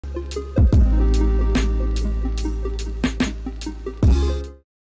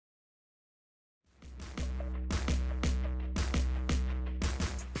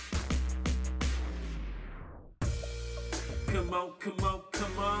Come on, come on,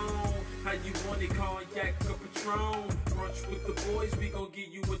 come on. How you want it, cognac or Patron? Brunch with the boys, we gon' give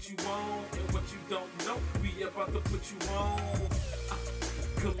you what you want. And what you don't know, we about to put you on.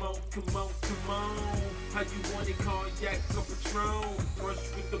 Come on, come on, come on. How you want it, cognac or Patron?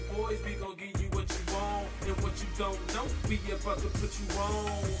 Brunch with the boys, we gon' give you what you want. And what you don't know, we about to put you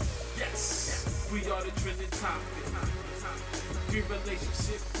on. Yes, we are the trending topic. We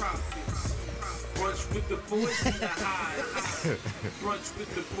relationship prophets. Brunch with the boys, we the high. Brunch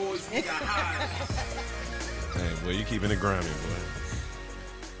with the boys, we the high. Hey, boy, you keeping it grimy, boy.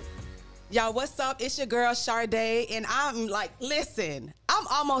 Y'all, what's up? It's your girl, Sharday, and I'm like, listen, I'm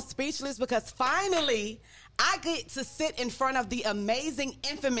almost speechless because finally I get to sit in front of the amazing,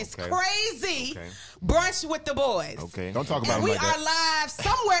 infamous, crazy Brunch with the Boys. Okay. Don't talk about and it we like are that. live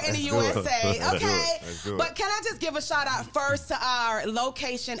somewhere in the USA. Okay. Let's do it. But can I just give a shout out first to our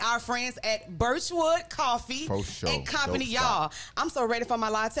location, our friends at Birchwood Coffee and Company, y'all. I'm so ready for my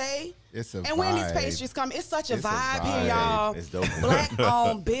latte. It's a and when these vibe. pastries come, it's such a It's a vibe vibe. here, y'all. It's dope.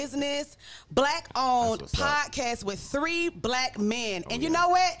 Black-owned business, black-owned That's what's up. podcast with 3 black men. And you know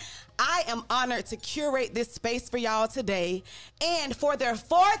what? I am honored to curate this space for y'all today. And for their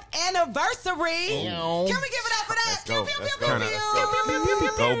 4th anniversary, can we give it up for that? Let's go. Pew, pew, Let's pew, go. pew, Let's pew, go. pew, pew, pew,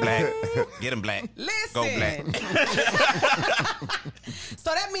 pew, Go pew. black. Get him black. Listen. Go black.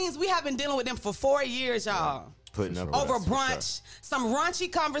 So that means we have been dealing with them for 4 years, y'all. Putting up Over with us, for brunch, some raunchy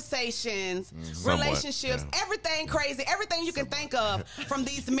conversations, Somewhat, relationships, yeah. everything crazy, everything you can think of from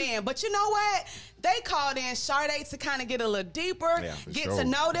these men. But you know what? They called in Sharday to kind of get a little deeper, for get sure. to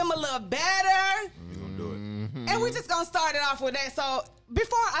know them a little better. We're gonna do it. And we're just going to start it off with that. So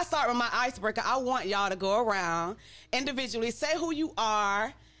before I start with my icebreaker, I want y'all to go around individually, say who you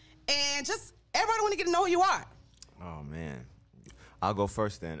are, and just everybody want to get to know who you are. Oh man, I'll go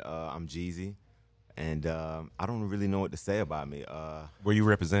first then. I'm Jeezy, and I don't really know what to say about me. Where you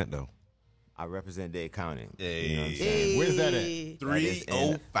represent, though? I represent Dade County. Hey. You know what I'm saying? Where's that at? Hey.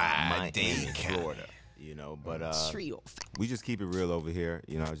 305 Miami, Dade County. Florida. You know, but Trio. we just keep it real over here.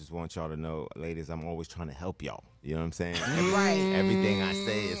 You know, I just want y'all to know, ladies, I'm always trying to help y'all. You know what I'm saying? Right. Everything I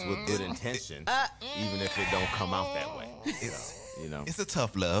say is with good intention, even if it don't come out that way. You know, It's a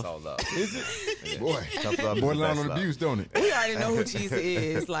tough love. it's all love. Is it? Boy, Tough love is the borderline best on love. abuse, don't it? We already know who Jeezy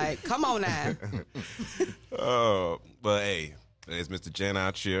is. Like, come on now. But hey, it's Mr. Jen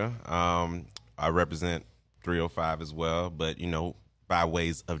out here. I represent 305 as well, but you know, by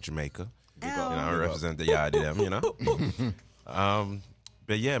ways of Jamaica. You know, I represent the yard them, you know.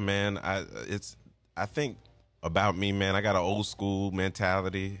 But yeah, man, I think about me, man. I got an old school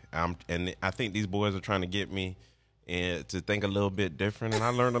mentality, and I think these boys are trying to get me and to think a little bit different. And I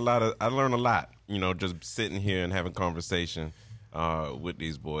learned a lot, you know, just sitting here and having conversation with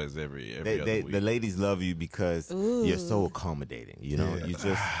these boys every other week. The ladies love you because you're so accommodating. You know, Yeah. you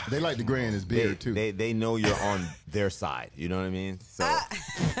just They like the gray in his beard, too. they know you're on their side. You know what I mean? So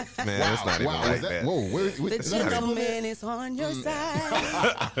Man, it's not even wow, like is that? that. Whoa, The is that a- gentleman is on your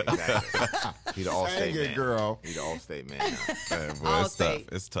side. he the Allstate Dang it, man. girl. He the Allstate man. Now. Man, boy, All it's tough. state.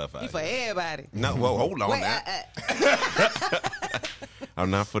 It's tough out He for here. everybody. No, well, hold on Wait, now. I'm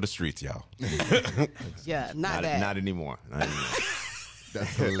not for the streets, y'all. yeah, not Not, that. not anymore. Not anymore.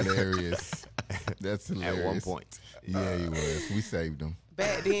 That's hilarious. That's hilarious. At one point. Yeah, he was. We saved him.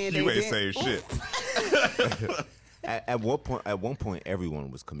 Back then, You they ain't didn't. saying shit. At one point,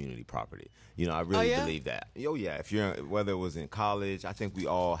 everyone was community property. You know, I really yeah? believe that. Oh yeah, if you're whether it was in college, I think we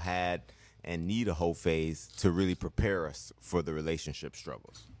all had and need a whole phase to really prepare us for the relationship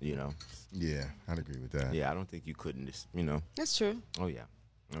struggles. You know, Yeah, I'd agree with that. yeah, I don't think you couldn't just, you know. That's true. Oh yeah,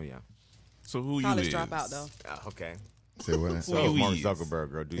 oh yeah. So who College you is? dropout, though. Okay. Say what? So you Mark is?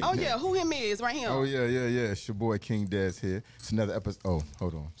 Zuckerberg, girl, do you? Oh, yeah, who him is right here. Oh yeah. It's your boy King Des here. It's another episode. Oh,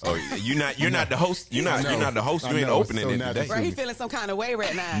 hold on. Oh, you're not the host. You're not the host. You I ain't know, it's opening so it natural. today. Right, he feeling some kind of way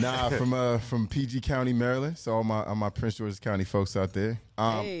right now. Nah, from PG County, Maryland. So all my Prince George's County folks out there.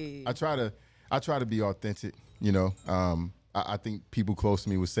 Hey. I try to be authentic. You know, I think people close to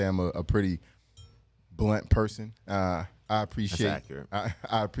me would say I'm a pretty blunt person. I appreciate That's accurate.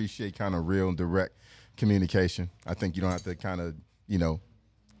 I appreciate kind of real and direct communication. I think you don't have to kind of, you know,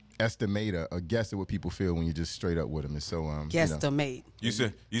 estimate or guess at what people feel when you're just straight up with them. And so, guesstimate. You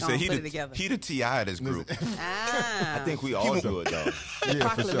said he the T.I. this group. I think we all do it though. The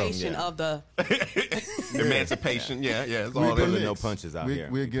proclamation of the emancipation. Yeah. It's We're all pulling no punches out here.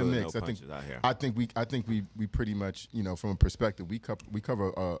 We're a good mix. No I think we pretty much, from a perspective, we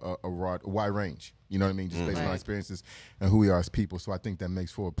cover a wide range. You know what I mean? Just based on our experiences and who we are as people. So I think that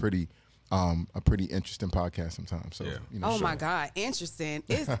makes for a pretty interesting podcast sometimes. So, my God, interesting.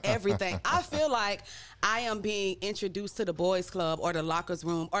 It's everything. I feel like I am being introduced to the boys club or the lockers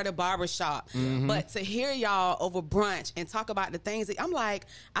room or the barbershop. But to hear y'all over brunch and talk about the things that I'm like,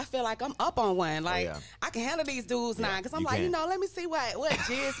 I feel like I'm up on one. Like I can handle these dudes now because I'm like, let me see what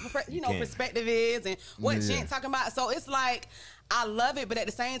Jiz's perspective is and what Jen talking about. So it's like I love it, but at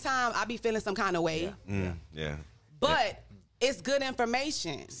the same time, I be feeling some kind of way. Yeah. But it's good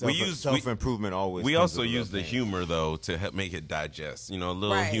information. Self-improvement always. We also use the humor, though, to help make it digest. A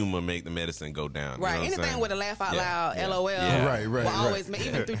little humor make the medicine go down. Right. You know Anything with a laugh out loud, LOL. Right. Will always make,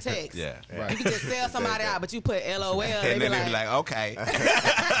 even through text. Yeah. You can just sell somebody out, but you put LOL. And then they be like, okay.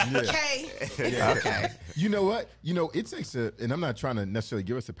 Okay. You know what? It takes and I'm not trying to necessarily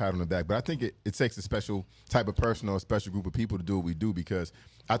give us a pat on the back, but I think it takes a special type of person or a special group of people to do what we do, because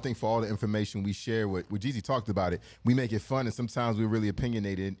I think for all the information we share, what Jeezy talked about it, we make it fun, and sometimes we're really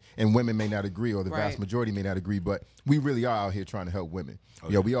opinionated, and women may not agree, or the vast majority may not agree, but we really are out here trying to help women.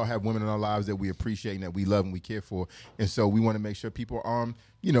 We all have women in our lives that we appreciate and that we love and we care for, and so we want to make sure people are armed,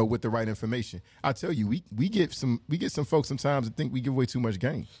 with the right information. I tell you, we get some folks sometimes that think we give away too much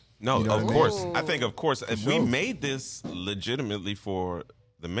game. No, of course. I think, we sure. made this legitimately for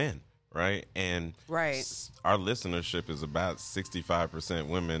the men. Right, and our listenership is about 65%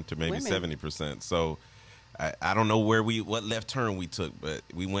 women to maybe 70%. So I don't know what left turn we took, but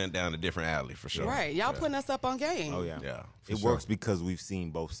we went down a different alley for sure. Right, y'all putting us up on game. Oh yeah. It sure. works because we've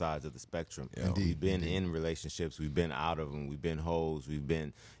seen both sides of the spectrum. We've been in relationships, we've been out of them, we've been hoes, we've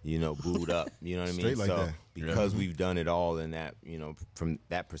been booed up. You know what I mean? Like that. Because we've done it all in that, from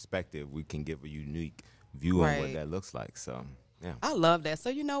that perspective, we can give a unique view on what that looks like. So. Yeah. I love that. So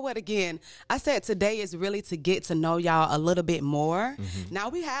you know what, again, I said today is really to get to know y'all a little bit more. Now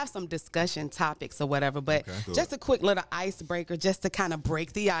we have some discussion topics or whatever, but just a quick little icebreaker just to kind of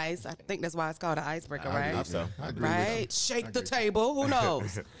break the ice. I think that's why it's called an icebreaker, right? I agree right? Shake the table. Who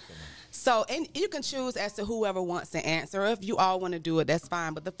knows? So, and you can choose as to whoever wants to answer. If you all want to do it, that's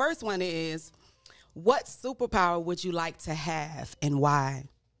fine. But the first one is, what superpower would you like to have and why?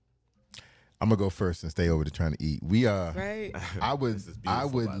 I'm gonna go first and stay over to trying to eat. We right. I would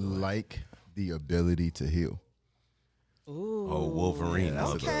like the ability to heal. Ooh. Oh, Wolverine.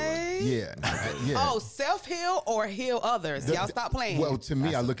 Okay. Yeah. Oh, self-heal or heal others. Y'all stop playing. Well, to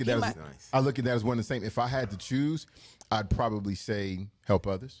me, I look at that as one and the same. If I had to choose, I'd probably say help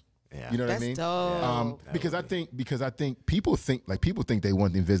others. Yeah. You know what I mean? Dope. Because I think people think they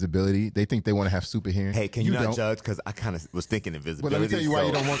want the invisibility. They think they want to have super hearing. Hey, can you not judge? Because I kind of was thinking invisibility. Well, let me tell you why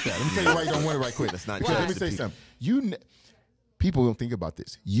you don't want that. Let me tell you why you don't want it right quick. Let's not Let me judge say something. People don't think about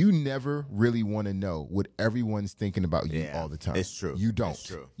this. You never really want to know what everyone's thinking about you all the time. It's true. You don't. It's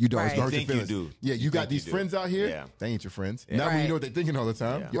true. You don't. Right. It's gonna hurt You think your you feelings. do. Yeah, you got these friends out here. Yeah. They ain't your friends. Yeah. Not when you Right. know what they're thinking all the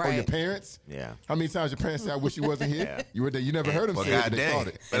time. Yeah. Or your Right. parents. Yeah. How many times your parents say, "I wish you wasn't here"? You were there. You never heard them Well, say it, but they goddamn. thought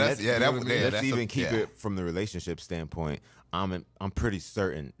it. But Let's even keep it from the relationship standpoint. I'm pretty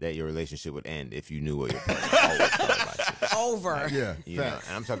certain that your relationship would end if you knew what your partner always thought about you. Over. Yeah, You know, facts.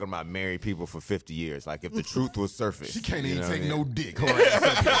 and I'm talking about married people for 50 years. Like, if the truth was surfaced. She can't you even know take what I mean? no dick. Her ass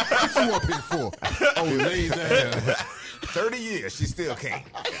up here. What you up here for? Oh, lazy ass. 30 years, she still can't.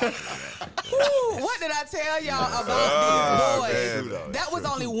 Ooh, what did I tell y'all about these boys? man. That was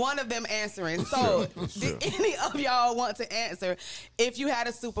only one of them answering. So, did any of y'all want to answer? If you had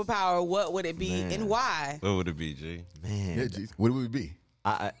a superpower, what would it be and why? What would it be, G? Man, Yeah, geez. What would it be?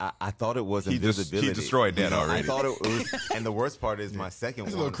 I thought it was invisibility. He destroyed that already. I thought it was, and the worst part is my second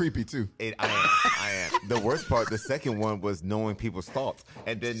It's a one. little creepy too. I am. The worst part, the second one was knowing people's thoughts,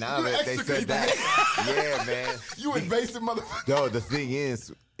 and then now You that they extra said that, yeah, man. You invasive motherfucker. No, the thing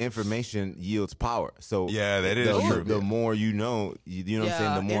is, information yields power. So Yeah, that is true. The more you know, you know what I'm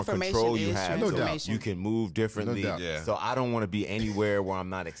saying. The more information control you is have, No doubt. information. you can move differently. No doubt. Yeah. So I don't want to be anywhere where I'm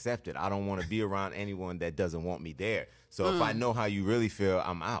not accepted. I don't want to be around anyone that doesn't want me there. So if I know how you really feel,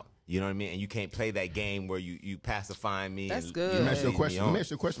 I'm out. You know what I mean? And you can't play that game where you pacifying me. That's and, good. Let me ask you a lead me question. Let on. me ask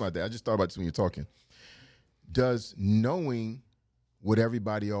you a question about that. I just thought about this when you're talking. Does knowing what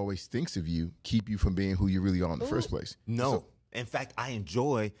everybody always thinks of you keep you from being who you really are in the first place? No. In fact, I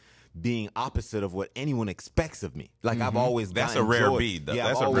enjoy being opposite of what anyone expects of me. Like I've always That's gotten a rare joy. breed, though. Yeah,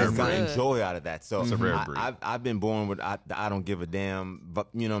 That's I've a rare always gotten breed. joy out of that. So It's a rare breed. I've been born with I don't give a damn, but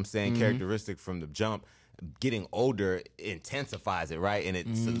you know what I'm saying, characteristic from the jump. Getting older intensifies it, right? And it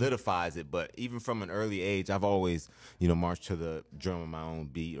solidifies it. But even from an early age, I've always, marched to the drum of my own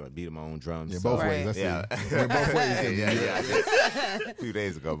beat or beat of my own drums. Yeah, So- both ways. That's Yeah. it. Went both ways. yeah. A few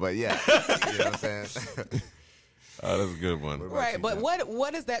days ago, but yeah. You know what I'm saying? Oh, that's a good one. Right, but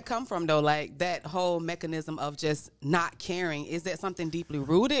what does that come from though? Like that whole mechanism of just not caring. Is that something deeply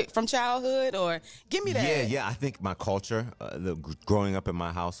rooted from childhood, or give me that? Yeah. I think my culture, growing up in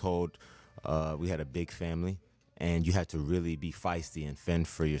my household, we had a big family, and you had to really be feisty and fend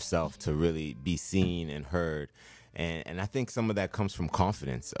for yourself to really be seen and heard. And I think some of that comes from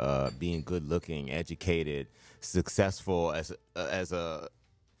confidence, being good looking, educated, successful as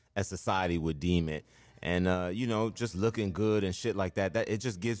society would deem it. And, just looking good and shit like that, it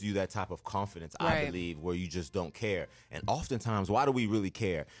just gives you that type of confidence, I Right. believe, where you just don't care. And oftentimes, why do we really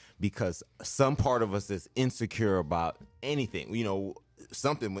care? Because some part of us is insecure about anything,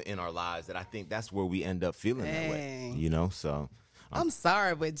 something in our lives that I think that's where we end up feeling that way, Dang. So. I'm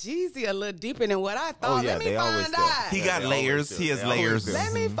sorry, but Jeezy a little deeper than what I thought. yeah, Let me they always find do. out. He got they layers. always do. He has They always layers. do.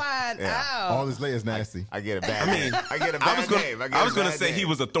 Let me find out. All his layers nasty. I get a bad name. I get a bad name. I was gonna say he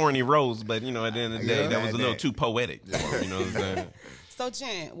was a thorny rose, but at the end of the day, Yeah, that was a bad little name. too poetic. You know what I'm saying? So,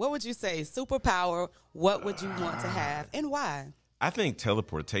 Jen, what would you say? Superpower, what would you want to have and why? I think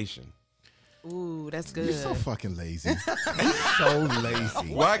teleportation. Ooh, that's good. You're so fucking lazy. You're so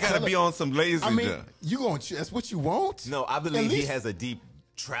lazy. Why I gotta be on some lazy? I mean, stuff? you going to that's what you want? No, I At believe he least- has a deep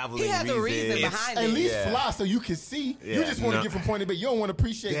traveling He has a reason It's- behind At it. least Yeah. fly so you can see. You Yeah. just want to No. get from point to B. You don't want to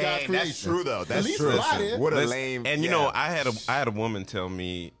appreciate God's creation. That's true though. That's At least true. fly there. What a Listen, lame. And yeah. I had a woman tell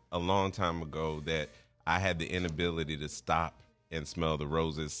me a long time ago that I had the inability to stop and smell the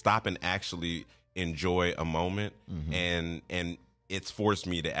roses, stop and actually enjoy a moment, and it's forced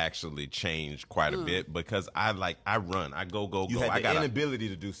me to actually change quite a bit because I run, I go. You had I the got inability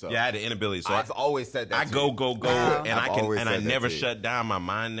to do so. Yeah, I had the inability. So I've always said that. I to go, you. and I've always I said that never to you. shut down. My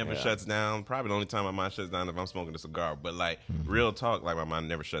mind never shuts down. Probably the only time my mind shuts down if I'm smoking a cigar. But real talk, my mind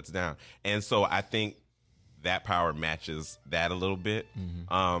never shuts down. And so I think that power matches that a little bit.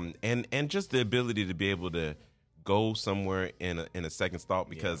 And just the ability to be able to go somewhere in a second's thought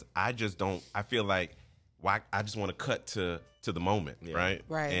because I just don't. I feel like I just want to cut to the moment, right?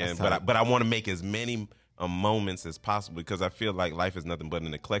 Right. And but I want to make as many moments as possible because I feel like life is nothing but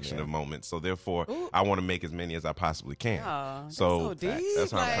an collection of moments. So therefore, I want to make as many as I possibly can. Oh, that's so so deep.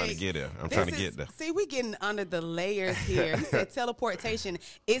 that's how I'm trying to Like, get there. I'm this trying to is- get there. See, we getting under the layers here. You said teleportation.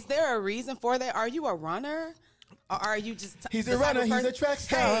 Is there a reason for that? Are you a runner? Or are you just He's the a type of runner. He's person- a track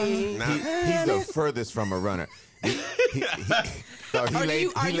star. Hey. He's the furthest from a runner. He laid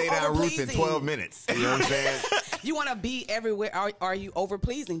are you down roots in overpleasing? 12 minutes. You know what I'm saying? You want to be everywhere. Are you over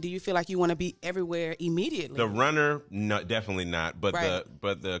pleasing? Do you feel like you want to be everywhere immediately? The runner, no, definitely not. But Right.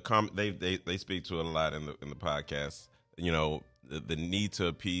 they speak to it a lot in the podcast. The need to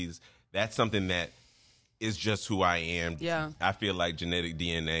appease. That's something that is just who I am. Yeah. I feel like genetic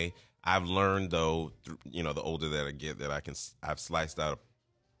DNA. I've learned though, the older that I get, that I've sliced out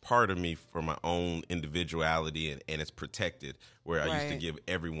a part of me for my own individuality and it's protected. Where I used to Right. give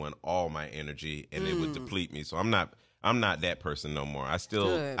everyone all my energy and it would deplete me. So I'm not that person no more. I still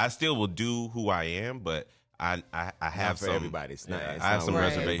Good. will do who I am, but I have for some everybody. It's not- it's I have not some what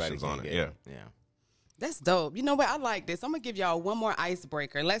reservations everybody on can it. get. Yeah. That's dope. You know what? I like this. I'm going to give y'all one more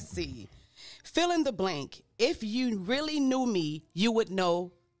icebreaker. Let's see. Fill in the blank. If you really knew me, you would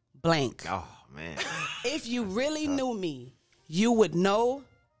know blank. Oh man. If you really knew me, you would know.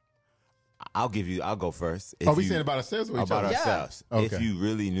 I'll go first. Are we saying about ourselves or each about other? ourselves? Yeah. If Okay. you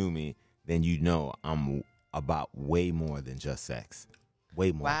really knew me, then you know I'm about way more than just sex.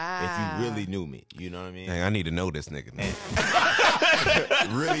 Way more. Wow. If you really knew me, you know what I mean? Dang, I need to know this nigga.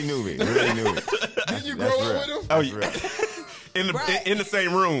 Really knew me. Really knew me. Did you That's grow real. up with him? Oh, yeah. Right. in the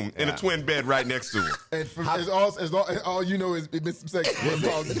same room, in a twin bed right next to him. And from, as all you know is it been some sex. What's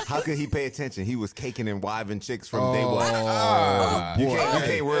all this? How could he pay attention? He was caking and wiving chicks from day one. boy. You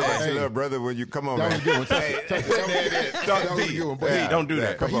can't worry about Hey. your little brother when you come on, That man. was a good one. That was a good one. But Hey, don't do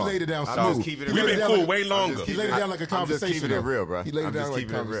that. But he Come on. laid it down I'm smooth. just keeping it He We've laid been it down cool like- way longer. He laid it down like a I'm just conversation. keeping it though. real, bro. He laid it I'm down just like a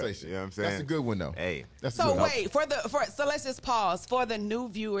keeping it real. conversation. You know what I'm That's a saying? good one, though. Hey. That's a So good one. wait, so let's just pause for the new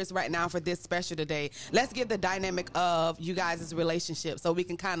viewers right now for this special today. Let's get the dynamic of you guys' relationship so we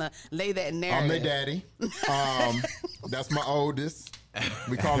can kind of lay that narrative. I'm their daddy. That's my oldest.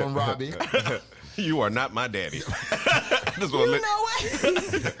 We call him Robbie. You are not my daddy. Just You wanna know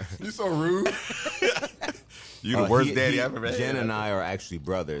what? You so rude. You the worst daddy I've ever had. Jen and I are actually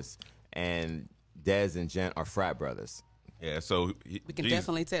brothers, and Dez and Jen are frat brothers. Yeah, so We can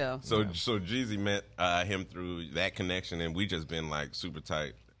definitely tell. So Jeezy met him through that connection, and we just been like super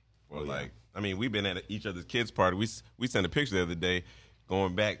tight. For I mean, we've been at each other's kids' party. We sent a picture the other day,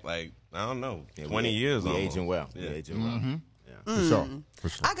 going back like I don't know, 20 years. We almost. aging well. Yeah. We aging well. For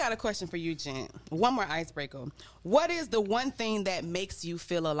sure. I got a question for you, Jen. One more icebreaker. What is the one thing that makes you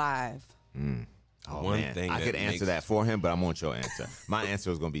feel alive? Oh, One man. thing I that could answer makes- that for him, but I want your answer. My answer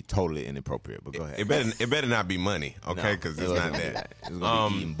is going to be totally inappropriate, but go ahead. It better not be money, okay? Because it's not that. It's going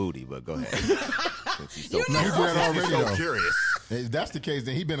to be eating booty, but go ahead. Since he's so No, he do that already, so though. curious. If that's the case,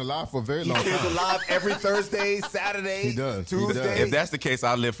 then he's been alive for a very long He is time. alive every Thursday, Saturday, He does. He Tuesday. does. If that's the case,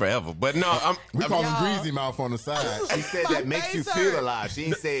 I'll live forever. But no, We call him Y'all. Greasy Mouth on the side. She said that makes you face feel hurt. alive. She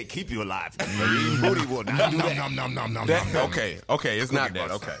ain't say keep you alive. Eating booty will not do that. Okay, it's not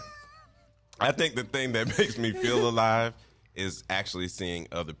that. Okay. I think the thing that makes me feel alive is actually seeing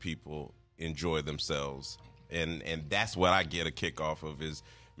other people enjoy themselves. And that's what I get a kick off of is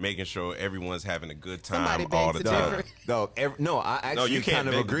making sure everyone's having a good Somebody time all begs the to time. differ. No, I actually you can't kind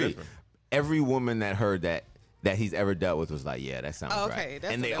of beg to agree. differ. Every woman that heard that he's ever dealt with was like, yeah, that sounds Oh, okay, right.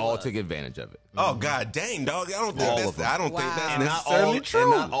 that's And what they it all was. took adadvantage of it. Oh God dang, dog! I don't All think of them. that's. I don't think Wow. that's And Not all, necessarily and true.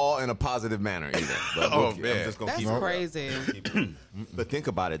 not all in a positive manner either. But Oh, I'm man. just gonna That's keep crazy. But think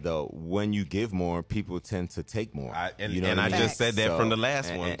about it though. When you give more, people tend to take more. And You know what I I mean? just said that from the last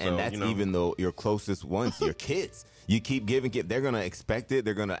and, one. and so, that's you know. even though your closest ones, your kids. You keep giving, they're gonna expect it.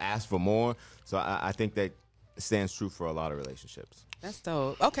 They're gonna ask for more. So I think that stands true for a lot of relationships. That's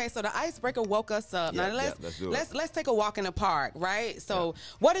dope. Okay, so the icebreaker woke us up. Yeah, Now yeah, let's do it. let's take a walk in the park, right? So,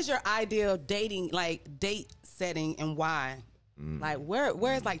 what is your ideal date setting and why? Like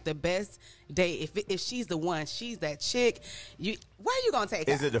where's like the best date? If she's the one, she's that chick. Where are you gonna take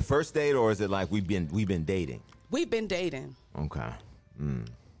her? Is it the first date or is it like we've been dating? We've been dating. Okay.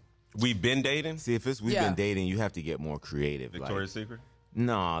 We've been dating. See, if we've Yeah. been dating, you have to get more creative. Victoria's Secret.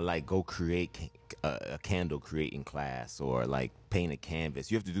 No, like go create a candle creating class or like paint a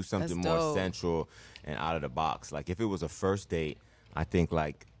canvas. You have to do something That's more dope. central and out of the box. Like if it was a first date, I think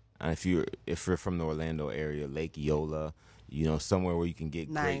like if you're from the Orlando area, Lake Eola, somewhere where you can get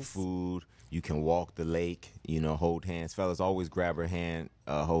great Nice. food, you can walk the lake, hold hands. Fellas always grab her hand.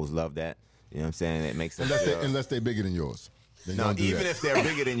 Hoes love that. You know what I'm saying? It makes them feel. Unless they're bigger than yours. Then No, don't do even that. if they're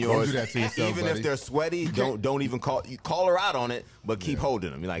bigger than Don't yours, do that to yourself, even buddy. if they're sweaty, don't even call her out on it, but keep holding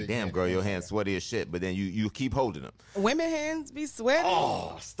them. You're like, damn, girl, your hand's sweaty as shit, but then you keep holding them. Women hands be sweaty.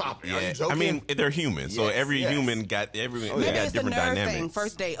 Oh, stop it! Are you joking? I mean, they're human, so Yes, every yes. human got Maybe got it's the different nerve dynamics. thing.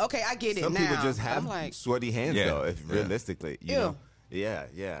 First date. Okay, I get it some now. people just have I'm like, sweaty hands Yeah, though. If yeah. realistically, you Ew. know,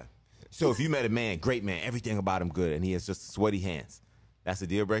 yeah. So if you met a man, great man, everything about him good, and he has just sweaty hands, that's a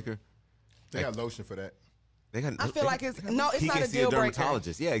deal breaker. They got lotion for that. They got, I feel like it's not He a can see a deal breaker.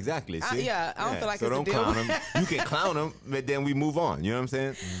 dermatologist. Yeah, exactly. See? I don't feel like so it's a don't deal clown him. You can clown him, but then we move on. You know what I'm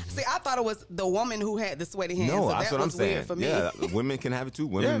saying? See, I thought it was the woman who had the sweaty hands. No, so that's that what I'm was saying. weird for me. Yeah, women can have it too.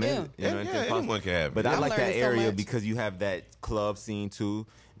 Women, Yeah, men, yeah. anything Yeah, possible. anyone can have it. But I I'm like that learning so area much. because you have that club scene too.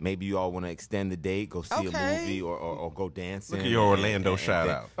 Maybe you all want to extend the date, go see a Okay. movie, or go dancing. Look at your Orlando shout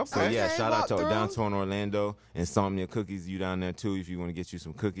out. So yeah, Okay, shout out walk to through. downtown Orlando. Insomnia Cookies, you down there too if you want to get you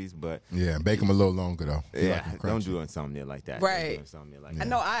some cookies. But Yeah, bake them a little longer though. If you yeah, like 'em don't crunchy. do insomnia like that. Right. Don't do insomnia like I that.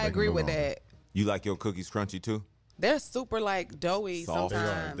 know, I Make agree them with longer. that. You like your cookies crunchy too? They're super like doughy Soft.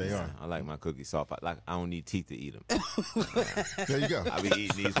 sometimes. They are. I like my cookies soft. I don't need teeth to eat them. There you go. I be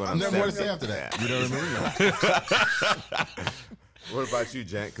eating these when I'm Nothing more to 70. say after that. You know what I mean? What about you,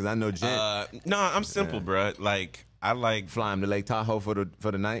 Jen? Because I know Jen. no, I'm simple, bruh. Like I like Fly him to Lake Tahoe for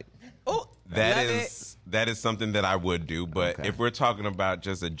the night. Oh, that is something that I would do. But Okay. if we're talking about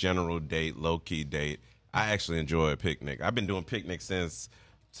just a general date, low key date, I actually enjoy a picnic. I've been doing picnics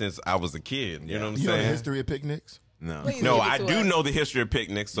since I was a kid. You know what I'm You know the saying? history of picnics? No. Please No, give it I to do us. know the history of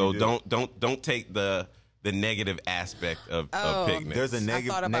picnics, so You do? don't take the negative aspect of picnics. There's a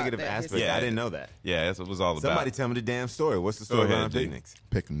thought about negative that. aspect. Yeah. I didn't know that. Yeah, that's what it was all about. Somebody tell me the damn story. What's the Go story ahead, around G. picnics?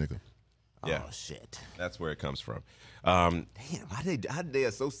 Pick a nigga. Yeah. Oh shit. That's where it comes from. Damn. How did they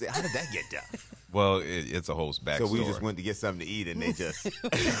associate? How did that get done? Well, it's a whole backstory. So we just went to get something to eat, and they just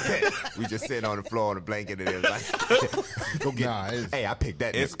we just sit on the floor on a blanket, and it was like, go get. Nah, it's- Hey, I picked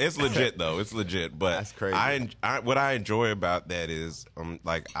that. It's legit though. It's legit. But That's crazy. What I enjoy about that is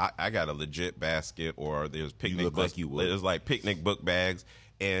like I got a legit basket, or there's picnic look books. like you would. There's like picnic book bags,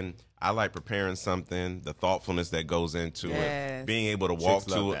 and I like preparing something. The thoughtfulness that goes into Yes. it, being able to walk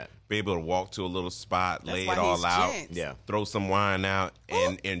Chicks love to that. it, be able to walk to a little spot, That's lay why it all he's out, gents. Yeah. throw some wine out,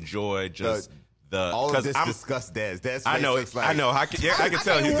 and enjoy just All of this disgust Dez. Dez I know. looks like, I know. I can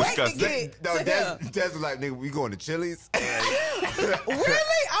tell he's disgusted. No, Dez was like, nigga, we going to Chili's. Really?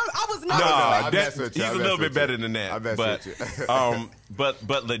 I was not. He's a little bit better than that.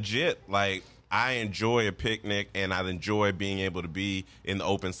 But legit, like, I enjoy a picnic, and I enjoy being able to be in the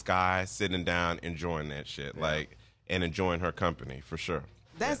open sky, sitting down, enjoying that shit, like, and enjoying her company for sure.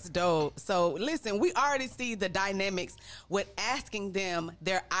 That's dope. So listen, we already see the dynamics with asking them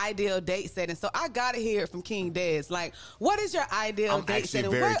their ideal date setting. So I gotta hear it from King Dez. Like, what is your ideal date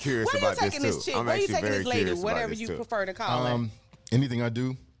setting? Very curious where about are you taking this chick? Where are you taking this lady? Whatever you prefer to call it. Anything I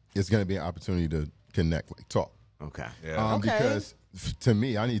do, it's gonna be an opportunity to connect, like talk. Okay. Yeah. Because to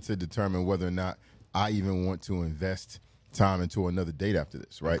me, I need to determine whether or not I even want to invest time into another date after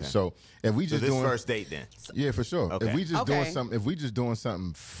this, right? Okay. So if we just doing first date then, yeah, for sure. Okay. If we just doing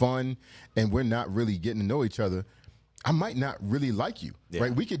something fun and we're not really getting to know each other, I might not really like you,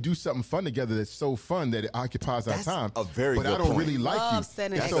 right? We could do something fun together that's so fun that it occupies our time. A very but good I don't point. really like you.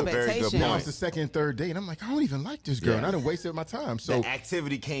 Setting That's a very good expectations. Now point. it's the second, third date, and I'm like, I don't even like this girl, and I done wasted my time. So the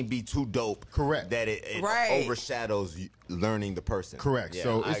activity can't be too dope. Correct. That it overshadows learning the person. Correct. Yeah,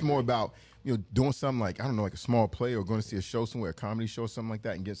 so I it's more agree. about doing something like, I don't know, like a small play or going to see a show somewhere, a comedy show, something like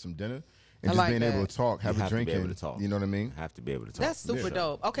that, and get some dinner. And I just like being able that. to talk, have You a have to drink, be able and to talk. you know what I mean? Have to be able to talk. That's super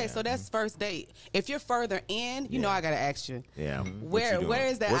dope. Okay, so that's first date. If you're further in, you know I gotta ask you. Yeah. Where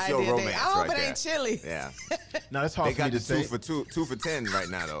is that What's your ideal date? romance I hope right it ain't Chili's. Yeah. Now that's They hard for me got to the say. two for 10 right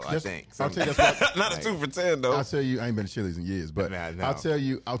now though. I think. I'll tell you that's what, Not a 2 for 10 though. I'll tell you, I ain't been to Chili's in years, but Nah, no.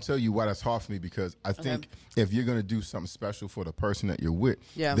 I'll tell you why that's hard for me, because I think if you're gonna do something special for the person that you're with,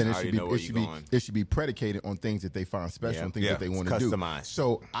 then it should be predicated on things that they find special and things that they want to do. Customized.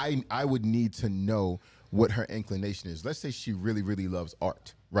 So I would need to know what her inclination is. Let's say she really, really loves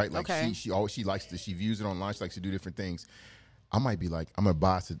art, right? Like she likes to, she views it online, she likes to do different things. I might be like, I'm gonna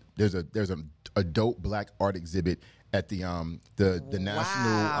buy. There's a dope black art exhibit at the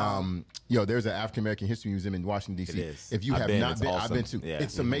national. There's an African American History Museum in Washington D.C. It is. If you have not been, I've been to. Yeah.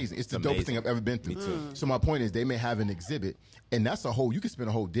 It's amazing. It's the dopest thing I've ever been through. Me too. So my point is, they may have an exhibit, and that's you could spend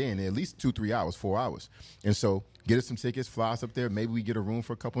a whole day in there, at least 2-3 hours, 4 hours. And so get us some tickets, fly us up there. Maybe we get a room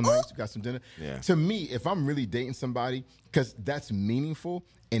for a couple nights. We got some dinner. Yeah. To me, if I'm really dating somebody, because that's meaningful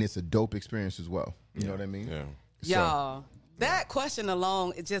and it's a dope experience as well. You know what I mean? Yeah. Y'all, that question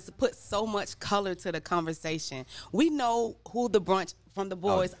alone, it just puts so much color to the conversation. We know who the brunch from the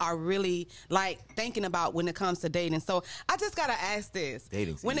boys are really like thinking about when it comes to dating. So I just gotta ask this: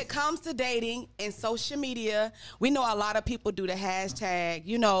 when it comes to dating and social media, we know a lot of people do the hashtag.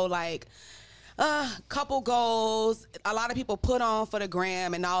 Couple goals. A lot of people put on for the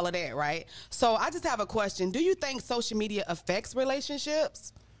gram and all of that, right? So I just have a question: do you think social media affects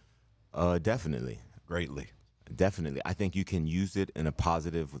relationships? Definitely. Greatly. Definitely. I think you can use it in a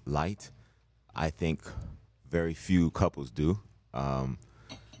positive light. I think very few couples do.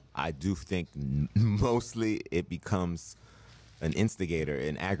 I do think mostly it becomes an instigator,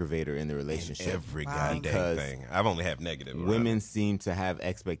 an aggravator in the relationship. Every goddamn thing. I've only had negative. Women seem to have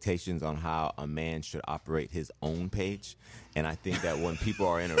expectations on how a man should operate his own page. And I think that when people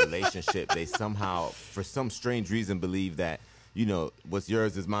are in a relationship, they somehow, for some strange reason, believe that, what's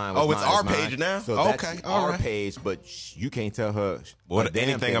yours is mine. It's our page now? So that's our page, but you can't tell her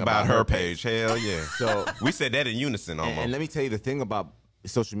anything about her page. Hell yeah. So we said that in unison almost. And let me tell you the thing about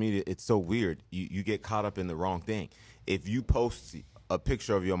social media, it's so weird. You get caught up in the wrong thing. If you post a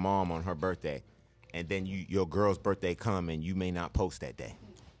picture of your mom on her birthday, and then your girl's birthday come and you may not post that day,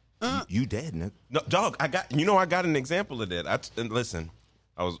 you dead, nigga. No, dog. I got an example of that. Listen,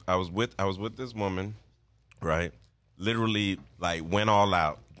 I was with this woman, right? Literally, like, went all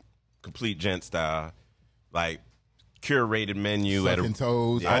out, complete gent style, like, curated menu sucking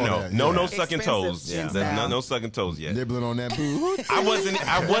toes. I know, that, no sucking toes. Yeah. No sucking toes yet. Nibbling on that boo. I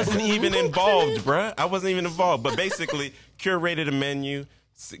wasn't even involved, bruh. I wasn't even involved. But basically, curated a menu,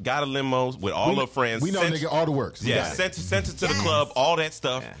 got a limo with all her friends. We know nigga all the works. Yeah, sent it to the club, all that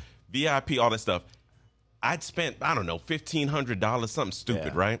stuff, VIP, all that stuff. I'd spent, I don't know, $1,500, something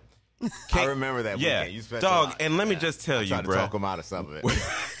stupid, right? I remember that weekend. You spent a lot. And let me just tell you, bro. bro. To talk him out of some of it.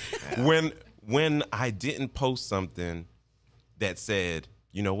 When I didn't post something that said,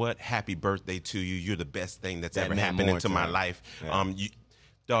 you know what, happy birthday to you. You're the best thing that's ever happened into my life. Yeah.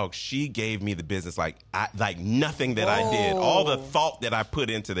 Dog, she gave me the business like nothing that I did. All the thought that I put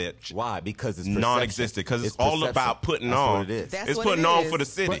into that. Why? Because it's non-existent. Because it's all about putting That's on. What it is. It's putting on for the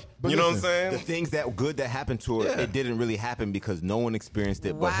city. But you know listen, what I'm saying? The things that good that happened to her, it didn't really happen because no one experienced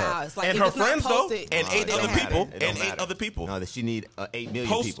it but her. It's like And if her it's not friends though, posted, and it 8 didn't other happen. people, It don't and 8 matter. other people. No, that she need 8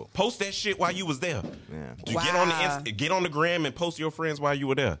 million people. Post that shit while you was there. Yeah. Get on the gram and post your friends while you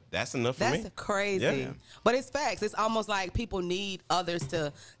were there. That's enough for me. That's crazy. Yeah. But it's facts. It's almost like people need others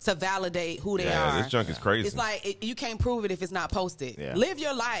to validate who they are. This junk is crazy. It's like you can't prove it if it's not posted. Yeah. Live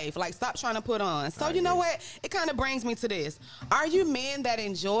your life. Like, stop trying to put on. So, you know what? It kind of brings me to this. Are you men that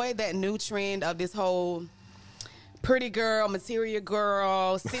enjoy that new trend of this whole pretty girl, material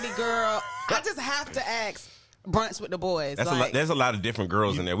girl, city girl? I just have to ask. Brunch with the boys. There's a lot of different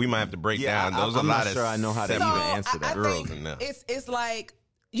girls in there. We might have to break down. There's I'm a lot not of sure I know how to even answer that. Girls in there. It's like,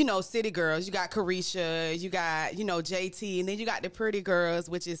 you know, city girls. You got Carisha, you got, you know, JT, and then you got the pretty girls,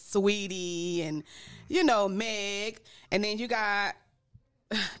 which is Sweetie and, you know, Meg, and then you got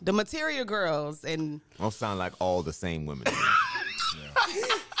the material girls. And Don't sound like all the same women.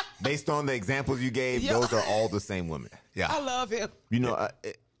 Based on the examples you gave, those are all the same women. Yeah, I love him. You know,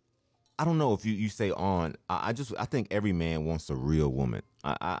 I don't know if you say on. I think every man wants a real woman.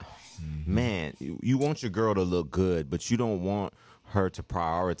 Man, you want your girl to look good, but you don't want her to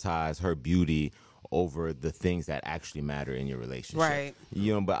prioritize her beauty over the things that actually matter in your relationship. Right.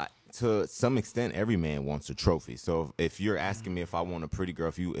 You know, but to some extent, every man wants a trophy. So if you're asking me if I want a pretty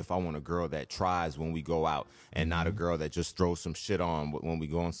girl, if I want a girl that tries when we go out and not a girl that just throws some shit on when we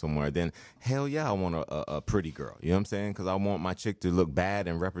go on somewhere, then hell yeah, I want a pretty girl. You know what I'm saying? Because I want my chick to look bad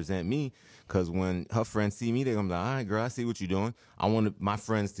and represent me. Because when her friends see me, they're going to be like, all right, girl, I see what you're doing. I want my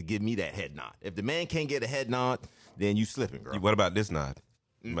friends to give me that head nod. If the man can't get a head nod, then you slipping, girl. What about this nod?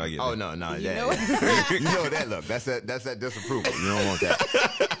 Oh, no. You that, know you know that look. That's that disapproval. You don't want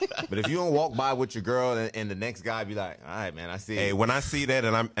that. But if you don't walk by with your girl and the next guy be like, all right, man, I see it. Hey, when I see that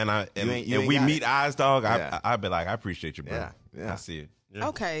and we meet eyes, dog, I be like, I appreciate you, bro. Yeah. I see it. Yeah.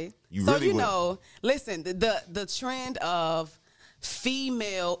 Okay. You so, really you would. know, listen, the trend of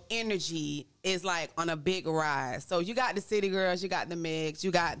female energy is like on a big rise. So you got the city girls, you got the Megs, you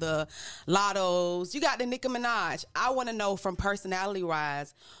got the Lottos, you got the Nicki Minaj. I want to know from personality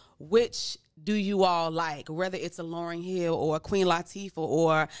wise, which do you all like? Whether it's a Lauryn Hill or a Queen Latifah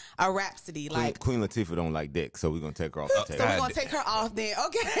or a Rhapsody. Queen Latifah don't like dick, so we're going to take her off the So table. we're going to take her off then.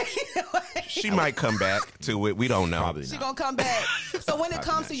 Okay. She might come back to it. We don't know. Probably She not. gonna come back. So when it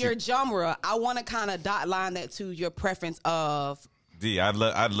comes to your genre, I want to kind of dot line that to your preference of. D, I'd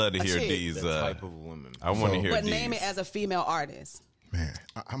love to hear chick. D's. That type of woman. I want to hear But D's. name it as a female artist. Man,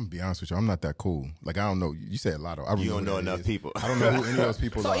 I'm gonna be honest with you. I'm not that cool. Like, I don't know. You said Lotto. I really You don't know who that enough is. people. I don't know who any of those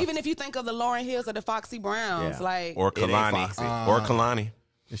people So are. even if you think of the Lauryn Hills or the Foxy Browns, Yeah. like Or It ain't Kalani. Foxy. Or Kalani.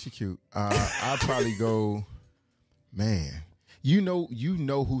 Is she cute? I'll probably go. Man, you know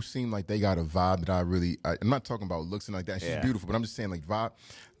who seemed like they got a vibe that I'm not talking about looks and like that. She's Yeah. beautiful, but I'm just saying like vibe,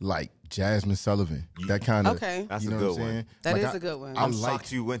 like Jasmine Sullivan. That kind of. Okay. That's you a know good what I'm one. saying? That Like, is a good one. I I'm like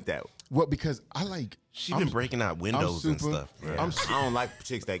shocked you went that. what because I like. She been breaking out windows and super- stuff. Yeah. I don't like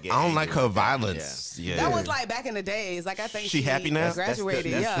chicks that get I don't angry like her like that. violence. Yeah. that was like back in the days. Like I think She happy now?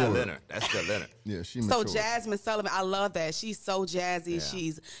 Graduated, That's yeah. still in her. That's still in her. Yeah, she So mature. Jasmine Sullivan, I love that. She's so jazzy.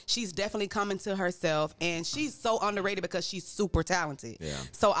 Yeah. She's definitely coming to herself, and she's so underrated because she's super talented. Yeah.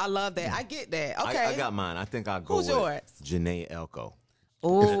 So I love that. I get that. Okay. I got mine. I think I'll go Who's with yours? Janae Elko.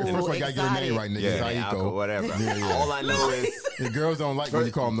 Ooh, First of all, you gotta get her name exotic. right, nigga. Yeah, Zaiko. Elko, whatever. Yeah. All I know is The girls don't like when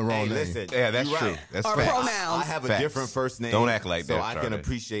you call them the wrong hey, name. listen, Yeah, that's you true. right. That's Or facts. pronouns. I have a Facts. different first name. Don't act like so that, I can Sharday.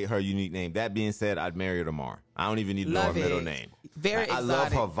 appreciate her unique name. That being said, I'd marry her tomorrow. I don't even need to know her Love middle it. name. Very I love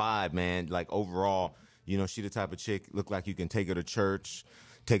exotic. her vibe, man. Like overall, you know, she the type of chick look like you can take her to church,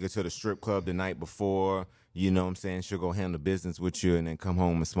 take her to the strip club the night before. You know what I'm saying? She'll go handle business with you and then come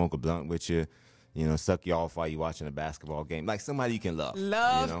home and smoke a blunt with you. You know, suck you off while you watching a basketball game. Like somebody you can love.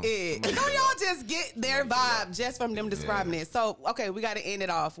 Love you know? it. Don't y'all just get their vibe just from them describing it? So, okay, we got to end it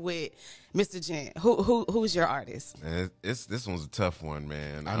off with Mr. Gent. Who's your artist? Man, this one's a tough one,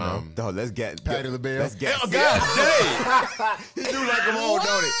 man. I know. Dog, let's get Patti LaBelle. Let's get. Oh, God He do like them all,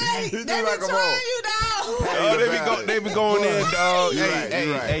 don't he? He do They be like them all. trying you down. Oh, they be going in, dog. You Hey, right, hey,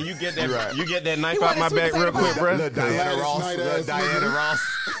 you right. hey, you get that, You right. you get that knife You out want my a sweet back real potato quick, pie? bro. Look, Diana Gladys Ross. Knight Look, ass Diana nigga. Ross.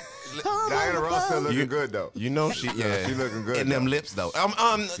 Diana Ross still looking good though. You know she, yeah, she looking good, And them though. lips though. No,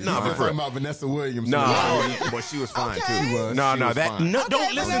 I'm for talking real. about Vanessa Williams. Nah. Oh, but she was fine Okay. too. She was. No, She no, was that fine. no, Okay,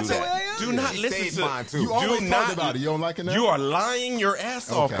 don't listen to Vanessa that. Williams. Do not She listen stayed to. fine, too. You always do talk not, about it. You don't like it now? You are lying your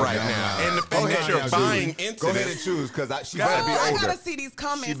ass off right now, and the fact that you're buying into Go ahead and this. choose, because she Oh, better be I older. gotta see these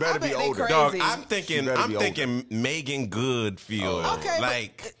comments. She better I bet be they older. crazy. Dog, I'm She better be thinking Megan Goodfield. Okay,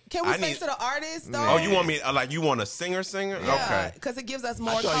 like, but can we I say need- to the artist though? Oh, you want me? Like, you want a singer? Yeah, Okay. because it gives us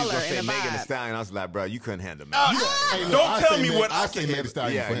more I thought you was color gonna say in the Megan Thee vibe. Stallion. I was like, bro, you couldn't handle me. Hey, look, Don't I tell say me Meg- what I I say can Megan Thee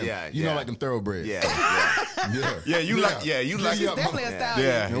Stallion Yeah, for him. yeah, You know, yeah. like them thoroughbreds. Yeah. Yeah, you like. Yeah, you like. She's definitely a stallion.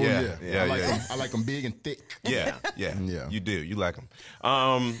 Yeah, Oh, yeah, yeah. yeah, I like yeah. them. I like them big and thick. Yeah. Yeah. You do. You like them.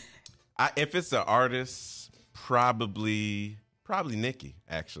 If it's an artist, probably Nicki.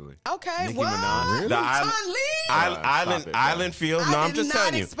 Actually, Okay, Nicki what? Minaj. Really? The Island, Island, Island Feel. No, I I'm did just not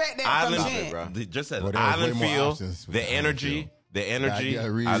telling you. expect that Island, from Jen. bro. Just said Well, there was Island way more Feel. options with The Island energy. Feel. The energy. Yeah,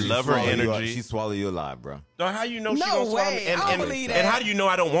 really, I love her swallow you up. energy. She swallow you alive, bro. So how you know she No gonna swallow way. me? I don't believe that. And how do you know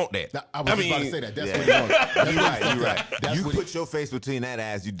I don't want that? I was just about to say that. That's what he wants. You're right. You're right. That's You what he- put your face between that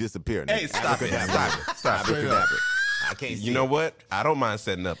ass, you disappear. Hey, nigga. stop it. Abracadabra. Stop it. Straight up. Abracadabra. I can't see You know it. what? I don't mind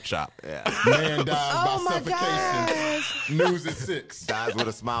setting up shop. Yeah. Man dies Oh by my suffocation. gosh. News at 6. Dies with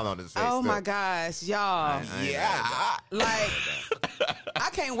a smile on his face. Oh too. my gosh, y'all. Yeah. Like, I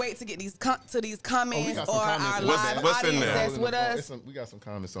can't wait to get these these comments got some or comments. our What's- live what's in audience there? that's with us. We got some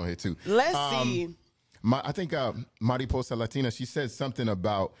comments on here too. Let's see. I think Mariposa Latina, she said something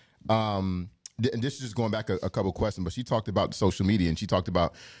about, and this is just going back a couple questions, but she talked about social media, and she talked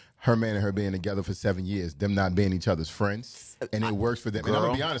about her man and her being together for 7 years, them not being each other's friends, and it works for them. And I'm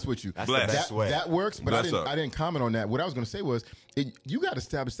gonna be honest with you, That's Bless. the best way. that works, but Bless up. I didn't comment on that. What I was gonna say was, you got to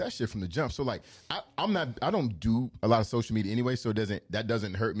establish that shit from the jump. So like, I don't do a lot of social media anyway, so that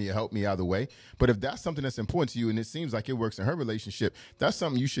doesn't hurt me or help me either way. But if that's something that's important to you, and it seems like it works in her relationship, that's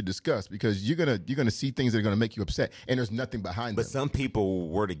something you should discuss, because you're gonna see things that are gonna make you upset, and there's nothing behind But them. some people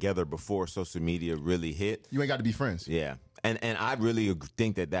were together before social media really hit. You ain't got to be friends. Yeah. And I really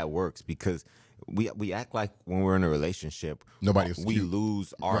think that works, because we act like when we're in a relationship, Nobody else is we cute.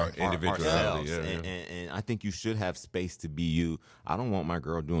 lose our Right. Individuality, ourselves. yeah, And I think you should have space to be you. I don't want my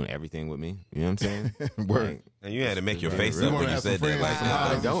girl doing everything with me. You know what I'm saying? Word. Like, And you had to make your Yeah, face really. up You when wanna you have some said that. friends, Like, like some I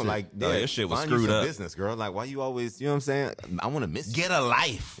hobbies don't and like No, your shit was find you screwed some up. business, girl. Like, why you always? You know what I'm saying? I want to miss you. get a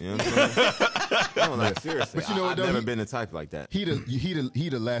life. You know what I'm saying? No, like, seriously. But you know what, I've though? never been the type like that. He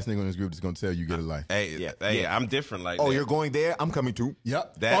the last nigga in this group that's gonna tell you get a life. Hey, Yeah, hey, yeah. I'm different like Oh, that. you're going there? I'm coming too.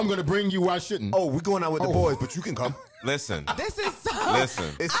 Yep. That- I'm gonna bring you where I shouldn't. Oh, we're going out with the boys, but you can come. Listen, This is so.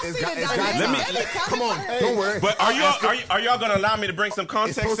 listen. I see the it's dynamic. Let me- Let me Come on, comment. don't worry. But are y'all gonna allow me to bring some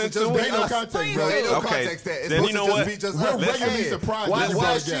context supposed to into just it? be Ain't no us. context, Please bro. do. Ain't no Okay, context there. It's then you supposed know to what? just be just We're us. regularly Hey, surprised Why, that you why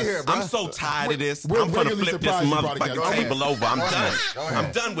brought is she a guest. here, bro? I'm so tired of this. We're I'm gonna regularly flip this surprised you brought a guest. Go motherfucking ahead. table over. I'm Go done. ahead. Go ahead.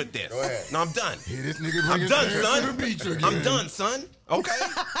 I'm done with this. ahead. No, I'm done. Here this nigga bring I'm his done, ass son. to the beach again. I'm done, son. Okay.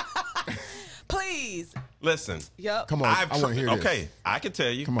 Please. Listen. Yep. Come on, I want to hear this. Okay, I can tell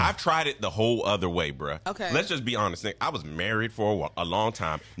you. Come on. I've tried it the whole other way, bruh. Okay. Let's just be honest, Nick. I was married for a long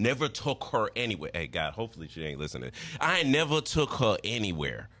time. Never took her anywhere. Hey, God, hopefully she ain't listening. I never took her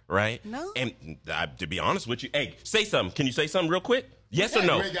anywhere, right? No. And to be honest with you, hey, say something. Can you say something real quick? Yes or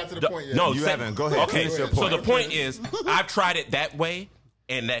no? We ain't got to the point yet. No, You say- haven't. Go ahead. Okay, Finish your so point. the point is, I've tried it that way,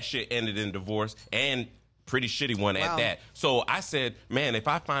 and that shit ended in divorce, and pretty shitty one Wow. at that. So I said, man, if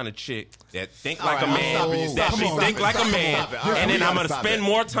I find a chick that think All like right, a I'm man, stopping you. that Come she on, think stop like it, a stop it, man, stop it. All right, and we then I'm gotta gonna stop spend it.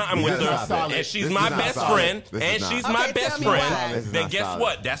 more time We with gotta her, stop it. and she's This my is not best solid. friend, This is and not. she's Okay, my tell best me why. friend, This is then not guess solid.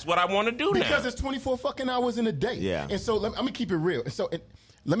 what? That's what I want to do now. Because it's 24 fucking hours in a day. Yeah. And so I'm gonna keep it real. And so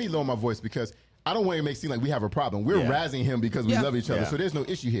let me lower my voice, because I don't want to make it seem like we have a problem. We're Yeah. razzing him because we Yeah. love each other. Yeah. So there's no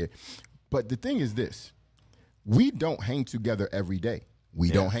issue here. But the thing is this: we don't hang together every day. We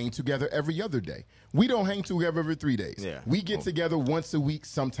don't hang together every other day. We don't hang together every 3 days. Yeah. We get together once a week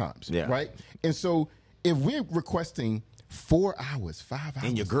sometimes. Yeah. Right? And so if we're requesting 4 hours, 5 hours,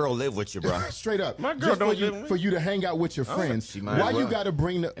 And your girl live with you, bro. straight up, My girl just don't for you, live with me. for you to hang out with your friends. she might Why as you well.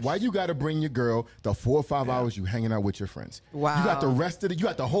 gotta bring your girl the 4 or 5 hours you hanging out with your friends? Wow. You got the rest of the. You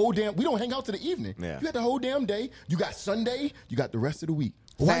got the whole damn. We don't hang out to the evening. Yeah. You got the whole damn day. You got Sunday. You got the rest of the week.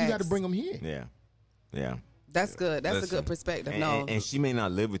 Why you got to Facts. bring them here? Yeah. Yeah. That's good. That's a Listen. good perspective. And, No. and she may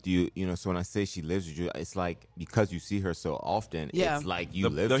not live with you, you know. So when I say she lives with you, it's like because you see her so often, Yeah. it's like you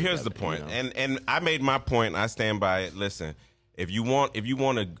live. Here's the together, point, you know? and I made my point. I stand by it. Listen, if you want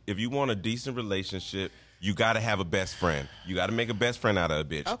a decent relationship, you got to have a best friend. You got to make a best friend out of a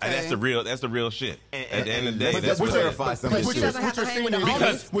bitch. Okay. That's the real shit. At the end of the day, But that's we'll what it is. clarify some But of what this She you're- shit. doesn't have what to you're hang with saying the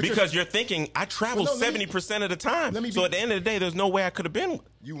is- homies. Because you're thinking I travel Well, no, let me- 70% of the time. let me So be- at the end of the day, there's no way I could have been.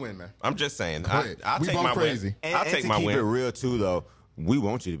 You win, man. I'm just saying. ahead. I'll We take both my crazy. win. I'll And take to my keep win. it real too, though. we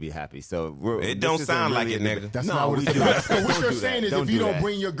want you to be happy. So it don't sound like it, nigga. That's not what it's about. So what you're saying is, if you don't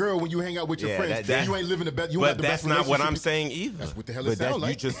bring your girl when you hang out with your friends, that you ain't living the best. You have the best relationship. But that's not what I'm relationship. saying either. That's what the hell it sounds like.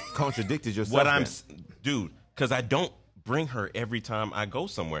 You just contradicted yourself. Dude, because I don't bring her every time I go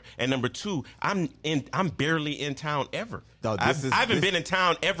somewhere. And number two, I'm barely in town ever. No, I haven't been in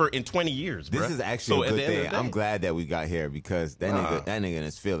town ever in 20 years, bro. This is actually a good thing. I'm glad that we got here because that nigga in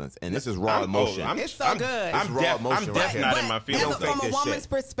his feelings. And this is raw emotion. It's so good. I'm definitely not in my feelings. From a woman's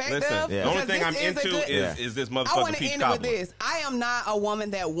perspective, the only thing I'm into is this motherfucking peach cobbler. I want to end it with this. I am not a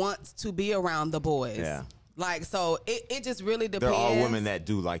woman that wants to be around the boys. Yeah. Like, so it just really depends. There are women that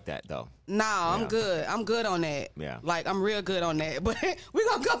do like that, though. Nah, I'm good. I'm good on that. Yeah. Like, I'm real good on that. But we're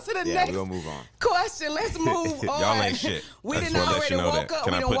going to go to the next we're going to move on. question. Let's move on. Y'all ain't shit. We didn't already woke up.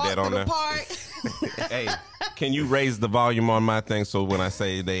 Can I put that on there? Hey, can you raise the volume on my thing so when I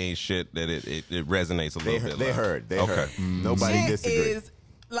say they ain't shit, that it resonates a little bit? They heard. Nobody disagreed.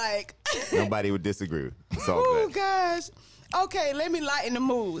 Nobody would disagree. Oh, gosh. Okay, let me lighten the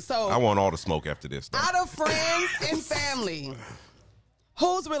mood. So I want all the smoke after this. Out of friends and family,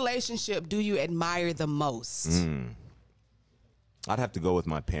 whose relationship do you admire the most? I'd have to go with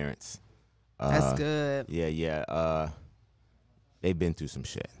my parents. That's good. Yeah. They've been through some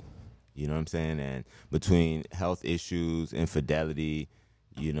shit. You know what I'm saying? And between health issues, infidelity,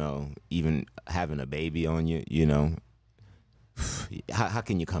 even having a baby on you, how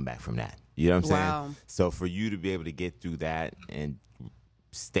can you come back from that? You know what I'm saying? So for you to be able to get through that and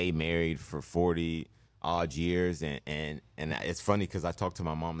stay married for 40 odd years, and it's funny because I talked to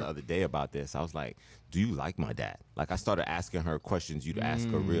my mom the other day about this. I was like, do you like my dad? Like, I started asking her questions you'd ask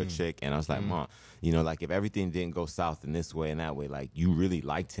a real chick, and I was like, Mom, like if everything didn't go south in this way and that way, like you really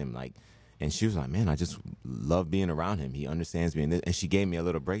liked him, like. And she was like, man, I just love being around him. He understands me. And she gave me a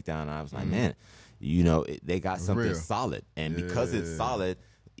little breakdown, and I was like, man, they got something solid. And because it's solid,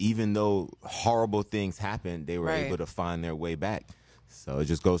 even though horrible things happen, they were able to find their way back. So it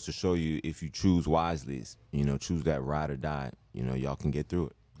just goes to show you, if you choose wisely, choose that ride or die, y'all can get through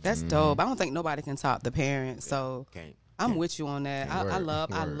it. That's dope. I don't think nobody can top the parents. So I'm with you on that. I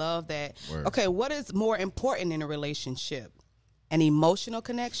love that. Okay, what is more important in a relationship? An emotional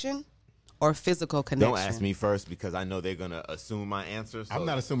connection or physical connection? Don't ask me first because I know they're gonna assume my answer. So I'm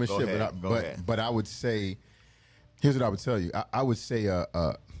not assuming shit, ahead. but I would say, here's what I would tell you. I would say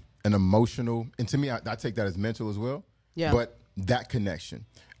an emotional, and to me, I take that as mental as well. Yeah. But that connection,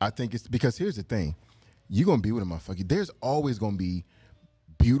 I think it's because here's the thing: you're gonna be with a motherfucker. There's always gonna be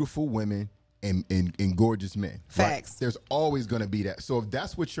beautiful women and gorgeous men. Facts. Right? There's always going to be that. So if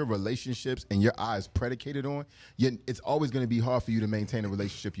that's what your relationships and your eyes predicated on, it's always going to be hard for you to maintain a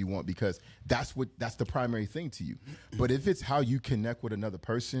relationship you want because that's the primary thing to you. But if it's how you connect with another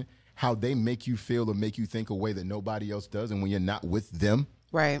person, how they make you feel or make you think a way that nobody else does, and when you're not with them,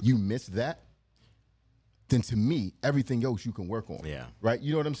 you miss that, then to me, everything else you can work on. Yeah. Right?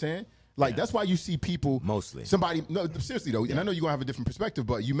 You know what I'm saying? Like, that's why you see people. Mostly. No, seriously, though, and I know you're going to have a different perspective,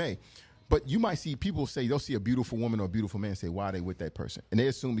 but you may. But you might see people say, they'll see a beautiful woman or a beautiful man and say, why are they with that person? And they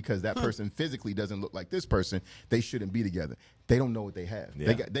assume because that person physically doesn't look like this person, they shouldn't be together. They don't know what they have.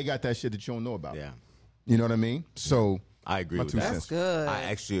 Yeah. They got that shit that you don't know about. Yeah. You know what I mean? So I agree with that. That's good. I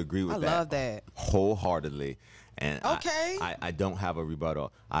actually agree with that. I love that. Wholeheartedly. And okay. I don't have a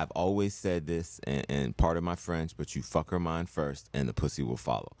rebuttal. I've always said this, and part of my French, but you fuck her mind first, and the pussy will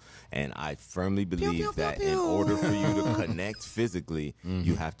follow. And I firmly believe that in order for you to connect physically,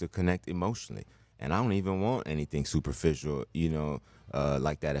 you have to connect emotionally. And I don't even want anything superficial,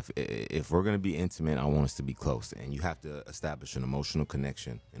 like that. If we're gonna be intimate, I want us to be close, and you have to establish an emotional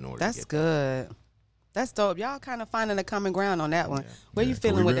connection in order. That's to get good. That. That's dope. Y'all kind of finding a common ground on that one. Where you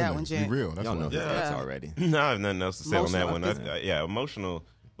feeling with that one, Jen? Be real. That's Y'all know that's already. No, I have nothing else to say on that one. Emotional. Emotional,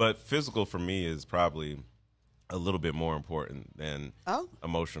 but physical for me is probably a little bit more important than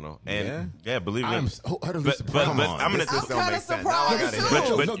emotional. And believe me, I'm utterly surprised. But I'm gonna. I'm kind of surprised too.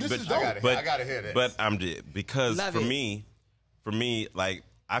 I gotta hear this. But because for me, like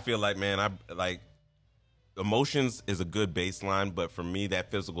I feel like, man, emotions is a good baseline, but for me,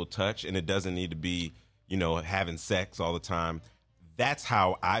 that physical touch, and it doesn't need to be, having sex all the time. That's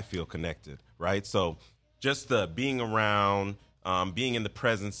how I feel connected, right? So just the being around, being in the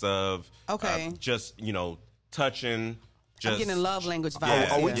presence of, just, touching. I'm getting love language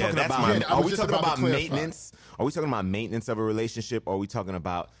vibes. Are we talking about maintenance? Are we talking about maintenance of a relationship, or are we talking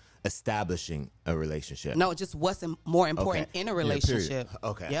about establishing a relationship? No, just what's more important in a relationship.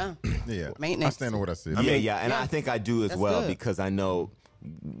 Yeah, maintenance. I stand on what I said. And I think I do as well, because I know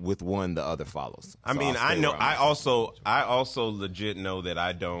with one the other follows. I mean, I know. I also legit know that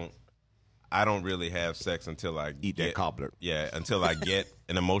I don't. I don't really have sex until I Eat that cobbler. Yeah, until I get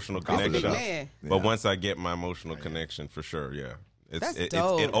an emotional That's a big connection. man. But once I get my emotional connection, for sure, yeah. That's It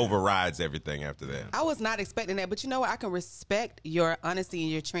dope. overrides everything after that. I was not expecting that, but you know what? I can respect your honesty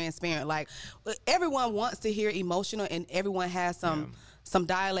and your transparent. Like, everyone wants to hear emotional, and everyone has some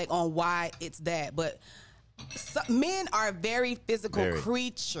dialect on why it's that. But men are very physical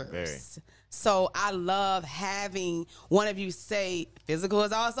creatures. Very. So I love having one of you say physical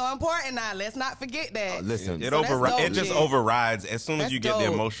is also important. Now let's not forget that. Listen, it just overrides as soon as you get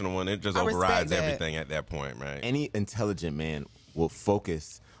the emotional one. It just I overrides respect everything at that point, right? Any intelligent man will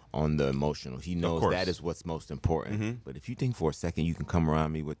focus on the emotional. He knows that is what's most important. But if you think for a second you can come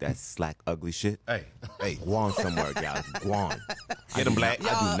around me with that slack, ugly shit, hey, go on somewhere, guys. Go on. Get him black.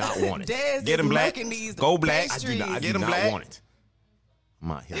 I do not want it. Get him black. Go black. I do not want it. I'm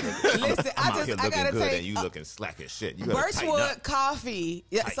out here looking, Listen, I'm out here I looking gotta good take, and you looking slack as shit. You gotta tighten Birchwood up. Coffee.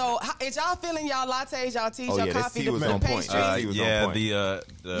 Yeah, so is y'all feeling y'all lattes, y'all teas, your coffee, the pastries? The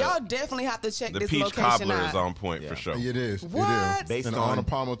y'all definitely have to check the this peach location cobbler out. is on point for sure. It is. What? It is. And Arnold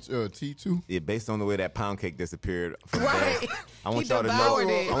Palmer tea too. Yeah, based on the way that pound cake disappeared from Right. there, I want He y'all to know. devoured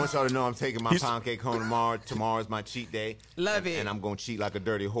it. I want y'all to know I'm taking my pound cake home tomorrow. Tomorrow's my cheat day. Love it. And I'm gonna cheat like a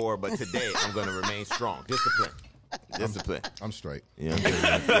dirty whore. But today I'm gonna remain strong. Discipline. I'm straight. Yeah. I can eat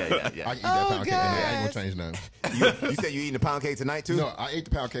that pound cake. And I ain't gonna change nothing. You said you eating the pound cake tonight too? No, I ate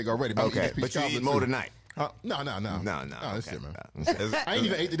the pound cake already. But Okay, but you eating more tonight? No. No. That's Okay. it, man. I ain't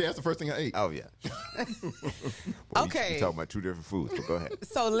even ate today. That's the first thing I ate. Oh yeah. Okay. You talking about two different foods, but go ahead.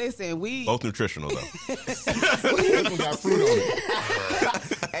 So listen, Both nutritional though. This one got fruit on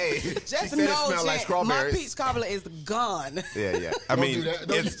it. Hey, just know smelled like Jen, strawberries. my peach cobbler is gone. Yeah. I mean, do that.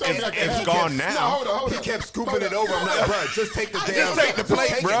 Don't you tell me I can't it's have gone it. now. No, hold He on. kept scooping it over. I'm like, bro, just take the damn. take the plate,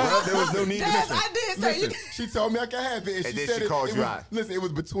 Take it, bro. There was no need Yes, to. I did say you. Listen, she told me I could have it, And she then said she it. called it you was, out. Listen, it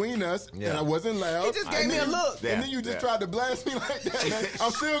was between us, Yeah. and I wasn't loud. He just gave me a look. Yeah. And then you just tried to blast me like that. Man.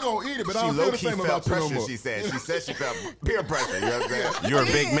 I'm still gonna eat it, but I She don't feel low the key same felt about you no pressure. more. She said she felt peer pressure. You know what I'm saying? You're a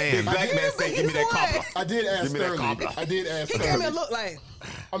big Yeah. man. Black man say, give me that Guess what? cobbler. I did ask Give me that Sterling. cobbler. I did ask He gave me a Sterling. look like.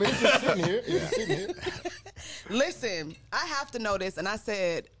 I mean, it's just sitting here. It's just sitting here. Listen, I have to know this, and I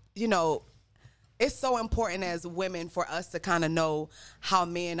said, it's so important as women for us to kind of know how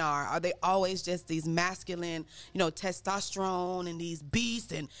men are. Are they always just these masculine, testosterone and these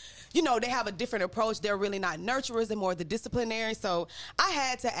beasts, and they have a different approach. They're really not nurturers; they're more the disciplinary. So I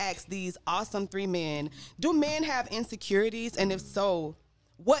had to ask these awesome three men: do men have insecurities, and if so,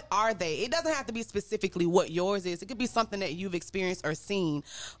 what are they? It doesn't have to be specifically what yours is. It could be something that you've experienced or seen.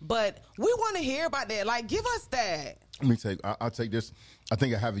 But we want to hear about that. Like, give us that. Let me I'll take this. I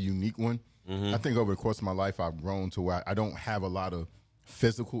think I have a unique one. I think over the course of my life, I've grown to where I don't have a lot of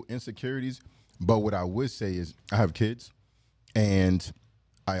physical insecurities. But what I would say is I have kids, and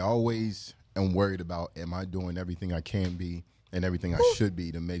I always am worried about, am I doing everything I can be and everything I should be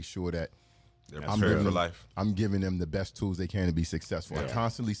to make sure that I'm giving them the best tools they can to be successful. I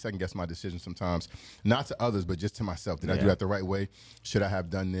constantly second guess my decisions sometimes, not to others, but just to myself. Did I do that the right way? Should I have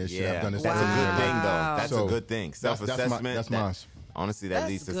done this? Should I have done this? That's a good thing, though. That's So a good thing. Self-assessment. That's mine. Honestly, that That's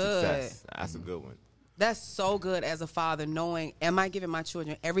leads to good. success. That's a good one. That's so good as a father, knowing, am I giving my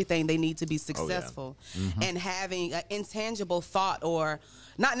children everything they need to be successful? And having an intangible thought, or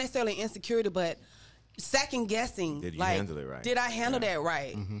not necessarily insecurity, but second guessing. Did you handle it right? Did I handle that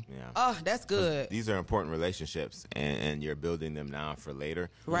right? Yeah. Oh, that's good. These are important relationships, and you're building them now for later.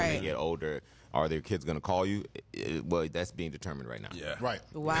 When Right. they get older, are their kids going to call you? Well, that's being determined right now. Yeah. Right.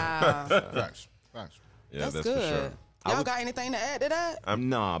 Wow. Facts. Yeah, that's that's good. for sure. Y'all got anything to add to that?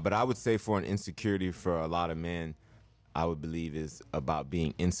 No, but I would say for an insecurity for a lot of men, I would believe is about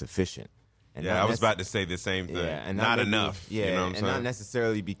being insufficient. And Yeah, I was about to say the same thing. Yeah, and not maybe- enough. Yeah, you know what I'm and saying? not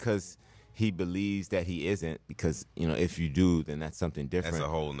necessarily because he believes that he isn't. Because if you do, then that's something different. That's a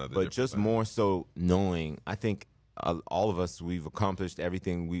whole nother. But different just thing. more so knowing, I think all of us, we've accomplished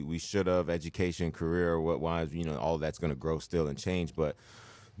everything we should have, education, career, wise, all that's going to grow still and change. But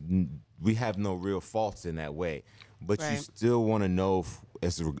we have no real faults in that way. But you Right. still want to know,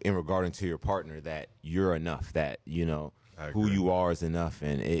 in regarding to your partner, that you're enough, that, who you are is enough.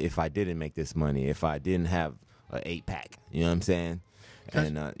 And if I didn't make this money, if I didn't have an 8-pack, you know what I'm saying?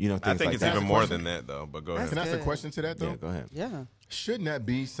 And, things I think like it's that. even more than that, though. But go ahead. Can I ask a good. question to that, though? Yeah, go ahead. Yeah. Shouldn't that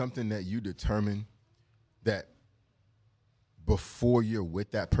be something that you determine that before you're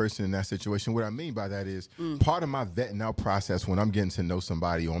with that person in that situation? What I mean by that is part of my vetting out process when I'm getting to know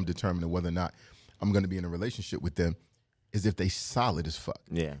somebody, or I'm determining whether or not I'm going to be in a relationship with them, is if they solid as fuck.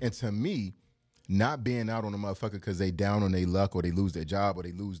 Yeah. And to me, not being out on a motherfucker because they down on their luck, or they lose their job, or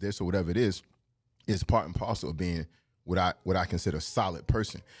they lose this, or whatever it is part and parcel of being what I consider a solid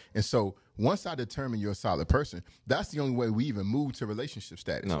person. And so once I determine you're a solid person, that's the only way we even move to relationship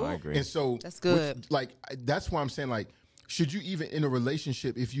status. No, I agree. And so that's good. That's why I'm saying, like, should you even in a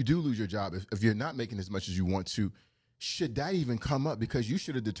relationship, if you do lose your job, if you're not making as much as you want to, should that even come up? Because you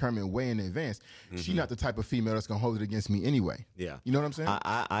should have determined way in advance. She's not the type of female that's going to hold it against me anyway. Yeah. You know what I'm saying?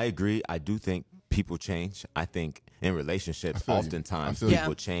 I agree. I do think people change. I think in relationships, oftentimes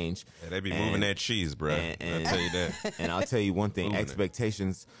people change. Yeah, they be moving that cheese, bro. I'll tell you that. And I'll tell you one thing,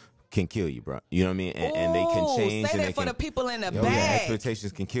 expectations can kill you, bro. You know what I mean? And they can change. Say and that for the people in the back. Yeah,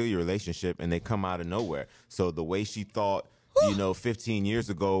 expectations can kill your relationship, and they come out of nowhere. So the way she thought, 15 years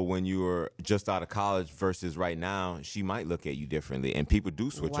ago when you were just out of college versus right now, she might look at you differently. And people do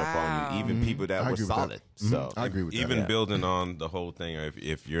switch up on you, even people that were solid. So I agree with that. Even building on the whole thing, or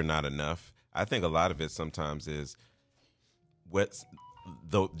if you're not enough, I think a lot of it sometimes is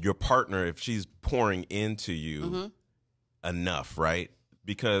your partner, if she's pouring into you enough, right?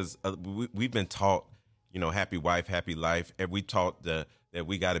 Because we've been taught, happy wife, happy life. And we taught that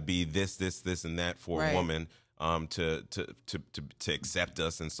we got to be this, and that for a woman. To accept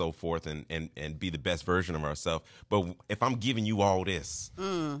us and so forth and be the best version of ourselves. But if I'm giving you all this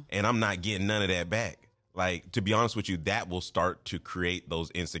and I'm not getting none of that back, like, to be honest with you, that will start to create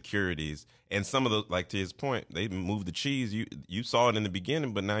those insecurities. And some of those, like to his point, they moved the cheese. You saw it in the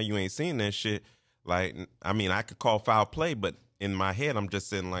beginning, but now you ain't seeing that shit. Like, I mean, I could call foul play, but in my head, I'm just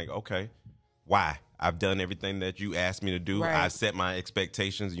saying, like, okay, why? I've done everything that you asked me to do. Right. I've set my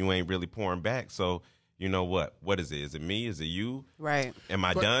expectations. You ain't really pouring back. So, you know what? What is it? Is it me? Is it you? Right. Am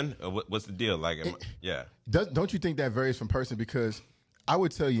I done? Or what's the deal? Like, Don't you think that varies from person? Because I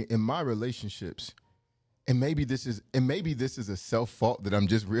would tell you, in my relationships, and maybe this is a self-fault that I'm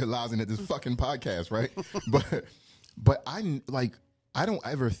just realizing at this fucking podcast, right? but I don't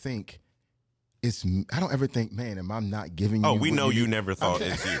ever think, man, am I not giving you? Oh, we know you never thought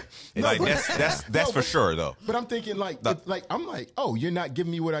it's you. Like, that's for sure, though. But I'm thinking, I'm like, oh, you're not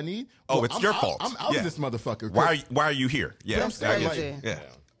giving me what I need? Oh, Well, it's your fault. I'm out of this motherfucker. Why are you here? Yeah, But I'm saying,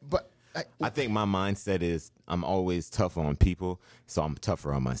 But I think my mindset is I'm always tough on people, so I'm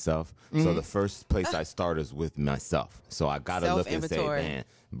tougher on myself. So the first place I start is with myself. So I got to look and say, man,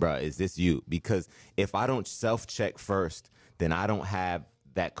 bruh, is this you? Because if I don't self-check first, then I don't have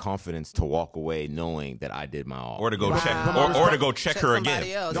that confidence to walk away knowing that I did my all. Or to go check, or to go check her again.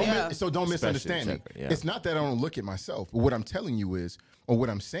 Don't misunderstand me. It's not that I don't look at myself. But what I'm telling you is, or what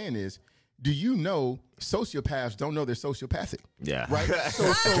I'm saying is, do you know sociopaths don't know they're sociopathic? Yeah. Right?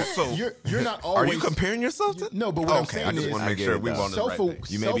 So you're not always... Are you comparing yourself to? No, but what I'm saying is... I just want to make sure we on the right page.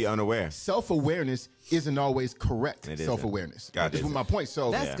 You may be unaware. Self-awareness isn't always correct self-awareness. Gotcha. That's my point.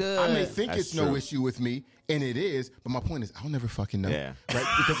 So that's good. I may think That's it's true. no issue with me, and it is, but my point is I'll never fucking know. Yeah. Right?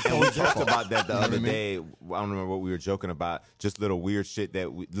 Because And we talked about that the You know other what I mean? day. I don't remember what we were joking about. Just little weird shit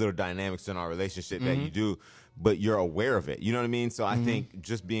little dynamics in our relationship that you do, but you're aware of it. You know what I mean? So I think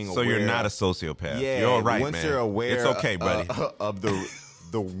just being aware. So you're not a sociopath. Yeah. You're all right, once man. you're aware, It's okay, buddy. Of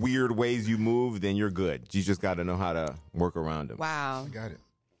the weird ways you move, then you're good. You just got to know how to work around them. Wow. I got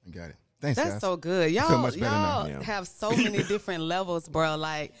it. Thanks, That's guys. so good. I feel Y'all much better now. Yeah. have so many different levels, bro.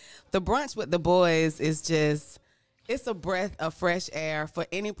 Like, the brunch with the boys is just, it's a breath of fresh air for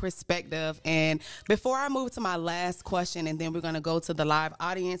any perspective. And before I move to my last question, and then we're going to go to the live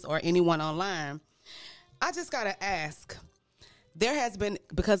audience or anyone online, I just got to ask, there has been,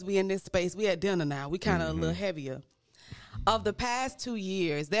 because we in this space, we at dinner now, we kind of a little heavier. Of the past 2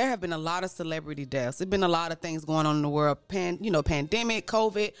 years, there have been a lot of celebrity deaths. There's been a lot of things going on in the world. Pandemic,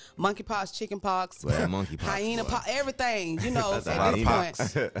 COVID, monkeypox, chickenpox, hyena pox, everything, at this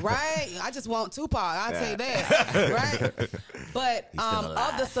point. Right? I just want Tupac. I'll tell you that. Right? But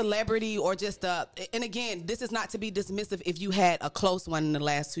of the celebrity or just, and again, this is not to be dismissive if you had a close one in the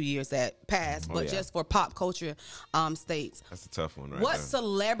last 2 years that passed, but just for pop culture states. That's a tough one, right? What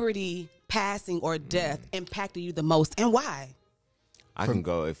celebrity passing or death impacted you the most, and why? I can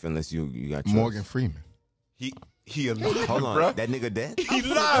go unless you got yours. Morgan Freeman. He alive, Hold on, bro. that nigga dead? He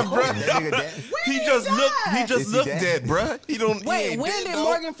alive, bro. That nigga dead? He just looked dead, bro. He don't. Wait, when did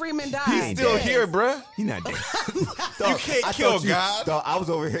Morgan Freeman die? He's still here, bro. He not dead. You can't kill God. Dog, I was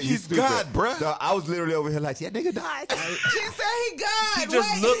over here. He's God, bruh. Dog, I was literally over here like, that nigga died. She said he God. He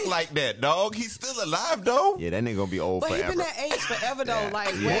just looked like that, dog. He's still alive, though. Yeah, that nigga gonna be old But he forever. been that age forever though.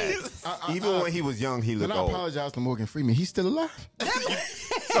 Like, wait. Even when he was young, he And looked I old. apologize to Morgan Freeman. He's still alive.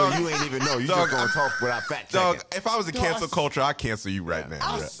 So you ain't even know. You just gonna talk without fact checking. Dog, if I was a cancel culture, I'd cancel you right now.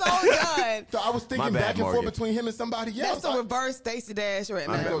 I'm so done. So I was thinking back and forth between him and somebody else. That's the reverse Stacey Dash right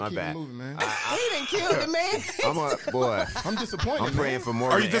now. My bad. Moving, man. He done killed the man. I'm disappointed. I'm praying for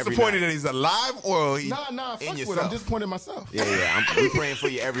Morgan. Are you disappointed that he's alive or he Nah, fuck with him. I'm disappointed myself. Yeah. We praying for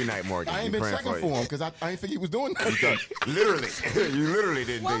you every night, Morgan. I ain't been checking for him because I ain't think he was doing that. Literally, you literally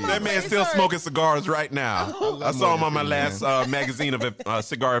didn't do that man's still smoking cigars right now. I saw him on my last magazine of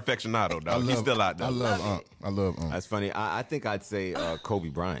Cigar Aficionado, dog. He's still out there. I love That's funny. I think I'd say Kobe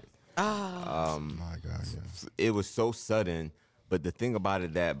Bryant. my God, yeah. It was so sudden, but the thing about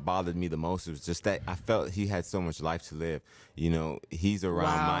it that bothered me the most was just that I felt he had so much life to live. You know, he's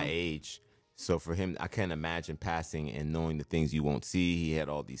around my age. So for him, I can't imagine passing and knowing the things you won't see. He had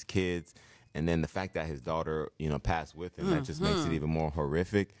all these kids. And then the fact that his daughter, passed with him, that just makes it even more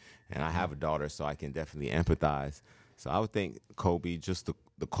horrific. And I have a daughter, so I can definitely empathize. So I would think Kobe, just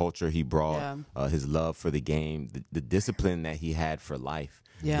the culture he brought, his love for the game, the discipline that he had for life.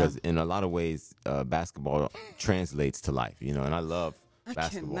 Yeah. Because in a lot of ways, basketball translates to life, and I love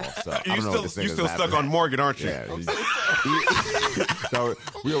basketball. So you still stuck on Morgan, aren't you? Yeah. So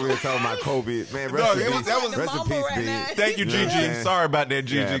we over here talking about Kobe. Man, rest in peace, B. Thank you, Gigi. Man. Sorry about that,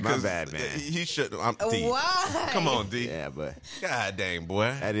 Gigi. Yeah, my bad, man. He should. D. Why? Come on, D. Yeah, but God dang,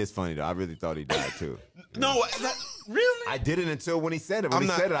 boy. That is funny though. I really thought he died too. No, really? I didn't until when he said it. When he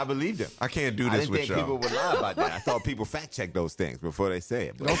said it, I believed him. I can't do this with y'all. I didn't think people would lie about that. I thought people fact check those things before they say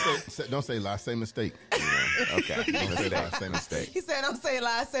it. Don't say lie. Say mistake. Okay. Don't say lie. Say mistake. He said, "Don't say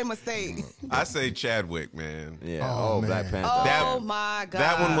lie. Say mistake." I say Chadwick, man. Yeah. Oh, Black Panther. Oh my God.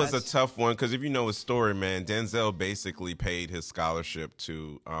 That one was a tough one because if you know his story, man, Denzel basically paid his scholarship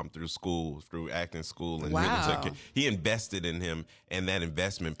to through acting school, and really took it. He invested in him, and that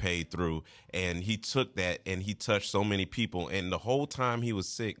investment paid through. And he took that and he touched so many people. And the whole time he was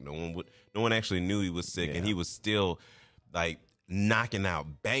sick, no one actually knew he was sick, and he was still like knocking out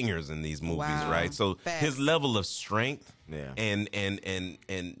bangers in these movies, right? So his level of strength, and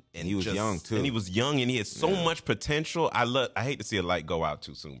he was young too, and he was young, and he had so much potential. I hate to see a light go out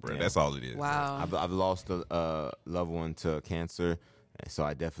too soon, bro. That's all it is. Wow. I've lost a loved one to cancer. So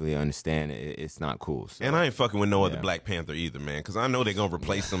I definitely understand it's not cool. So. And I ain't fucking with no other Black Panther either, man, because I know they're going to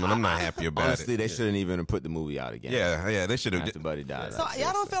replace him, and I'm not happy about Honestly, they shouldn't even put the movie out again. Yeah, they should have. After Buddy died. So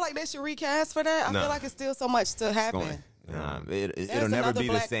y'all don't feel like they should recast for that? I feel like it's still so much to happen. It'll never be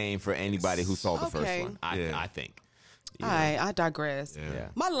the same for anybody who saw the first one, I think. All right, I digress. Yeah.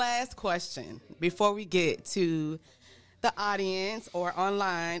 My last question before we get to the audience or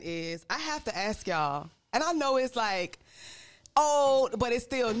online is I have to ask y'all, and I know it's like old, but it's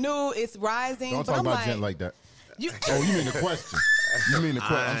still new. It's rising. Don't talk about Jen like that. You mean the question? You mean the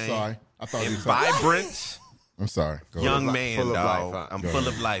question? I'm sorry. I thought you were vibrant. I'm sorry. Young man, full of dog. life, huh? I'm full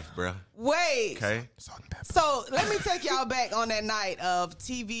of life, bro. Wait. Okay. So let me take y'all back on that night of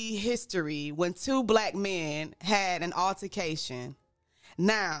TV history when two black men had an altercation.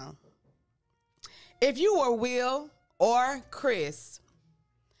 Now, if you were Will or Chris,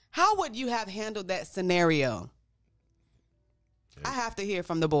 how would you have handled that scenario? I have to hear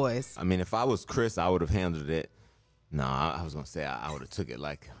from the boys. I mean, if I was Chris, I would have handled it. No, I was gonna say I would have took it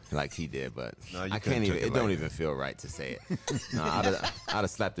like he did, but no, I can't even. It don't even feel right to say it. No, I'd have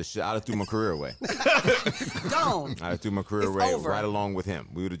slapped the shit. I'd have threw my career away. Gone. I'd have threw my career away right along with him.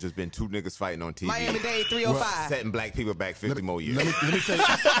 We would have just been two niggas fighting on TV. Miami-Dade 305. Setting black people back 50 more years. Let me tell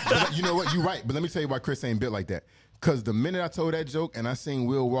you. You know what? You're right, but let me tell you why Chris ain't built like that. Because the minute I told that joke and I seen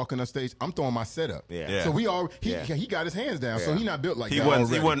Will walking on stage, I'm throwing my setup. Yeah. So he got his hands down, so he not built like that.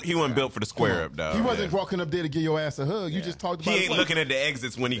 He wasn't built for the square up, dog. He wasn't walking up there to give your ass a hug. You just talked about. He ain't looking at the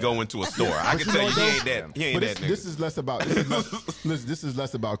exits when he go into a store. I can tell you, he ain't that. He ain't that nigga. This is less about. This is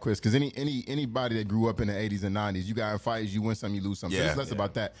less about Chris, because anybody that grew up in the 80s and 90s, you got in fights, you win some, you lose some. So it's less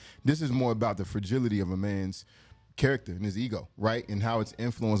about that. This is more about the fragility of a man's character and his ego, right, and how it's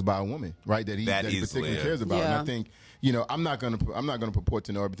influenced by a woman, right, that he particularly cares about. And I think, I'm not gonna purport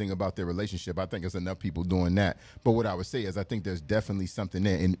to know everything about their relationship. I think there's enough people doing that. But what I would say is, I think there's definitely something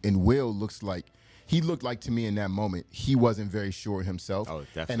there. And Will looked like to me in that moment he wasn't very sure of himself. Oh,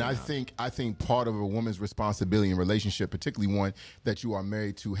 definitely. And I think part of a woman's responsibility in a relationship, particularly one that you are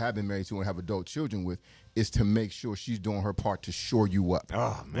married to, have been married to, and have adult children with, is to make sure she's doing her part to shore you up.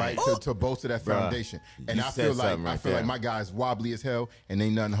 Oh, man. Right? To bolster that foundation. And I feel like my guy's wobbly as hell and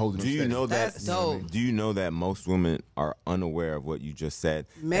ain't nothing holding him steady. Do you know that? That's dope. Do you know that most women are unaware of what you just said?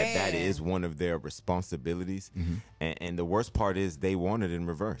 Man. That is one of their responsibilities. And the worst part is they want it in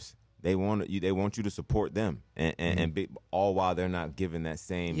reverse. They want you to support them, and all while they're not given that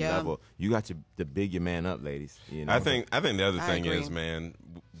same level. You got to big your man up, ladies. I think the other thing is, man,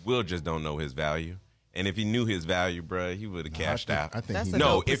 Will just don't know his value. And if he knew his value, bro, he would have cashed out. I think That's he a No,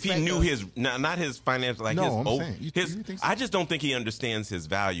 dope if he knew perspective. his, not his financial, like No, his, I'm saying. You think so? I just don't think he understands his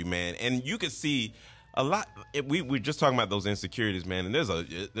value, man. And you could see a lot. We're just talking about those insecurities, man. And there's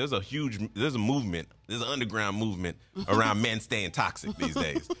a movement, there's an underground movement around men staying toxic these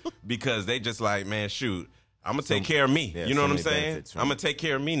days because they just like, man, shoot, I'm gonna take care of me. Yeah, you know so what I'm many saying? benefits from I'm it. gonna take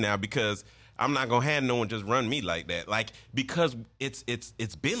care of me now because I'm not gonna have no one just run me like that. Like because it's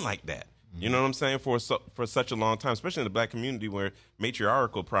been like that. You know what I'm saying? For such a long time, especially in the black community where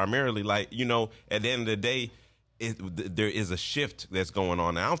matriarchal primarily, like, you know, at the end of the day, there is a shift that's going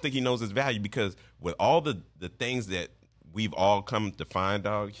on. And I don't think he knows his value because with all the things that we've all come to find,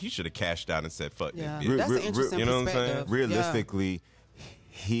 dog, he should have cashed out and said, fuck Yeah, that bitch. that's an interesting you know what I'm saying? perspective. Realistically,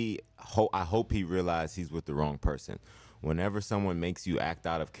 I hope he realized he's with the wrong person. Whenever someone makes you act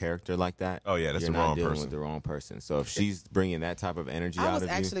out of character like that, Oh, yeah, that's you're the not wrong dealing person. with the wrong person. So if she's bringing that type of energy I out was of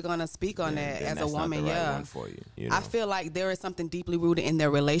actually you, going to speak on then that as a that's not woman. the right Yeah, one for you. You know? I feel like there is something deeply rooted in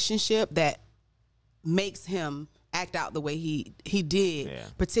their relationship that makes him act out the way he did, Yeah.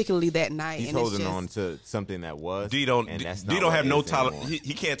 particularly that night. he's and it's holding just, on to something that was. D don't have no tolerance.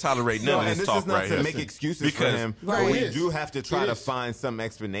 He can't tolerate none of and this this talk is not right to here. make excuses for Because- him, Right. but we It is. do have to try It to is. find some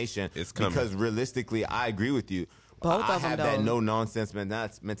explanation. It's coming. Because realistically, I agree with you. Both I of them, have that though. no nonsense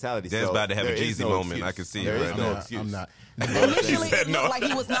mentality. Dad's so about to have a there is Jeezy no moment. excuse. I can see it There is right no now. excuse. I'm not. Initially, said it no. looked like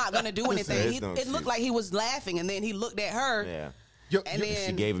he was not going to do anything. There He, is no it looked excuse. like he was laughing, and then he looked at her, Yeah, and then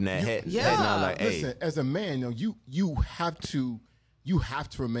she gave him that head. Yeah. head nod like, hey, Listen, as a man, you have to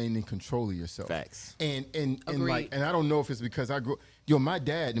remain in control of yourself. Facts. And Agreed. I don't know if it's because I grew. My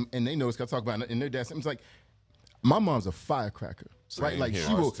dad and they know this. 'Cause I talk about it, and their dad. It's like my mom's a firecracker. Right, like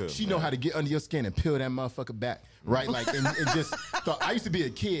here. she know how to get under your skin and peel that motherfucker back, right? Like, and just thought I used to be a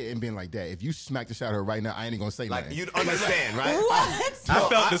kid and being like that. If you smack the shit out of her right now, I ain't even gonna say like nothing. you'd understand, right? what? I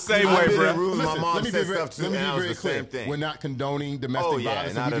felt the same way, I've been bro. in rooms, my Listen, mom let me said be very, stuff too, let me and I be was very the clear. same thing. We're not condoning domestic Oh, yeah,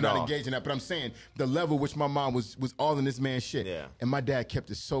 violence, not and we at do not all. engage in that. But I'm saying the level which my mom was all in this man's shit. Yeah. And my dad kept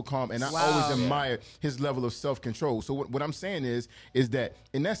it so calm, and I Wow. always admired his level of self control. So what I'm saying is that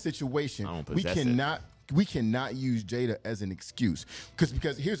in that situation, I don't we possess it. cannot use Jada as an excuse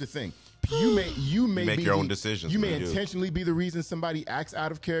because here's the thing. You may make be your the- own decisions, You may man. intentionally be the reason somebody acts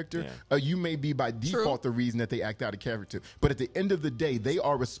out of character, Yeah. or you may be by default the reason that they act out of character. But at the end of the day, they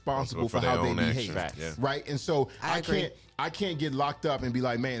are responsible For for their how they own behave, actions, yeah. right? And so I agree. I can't get locked up and be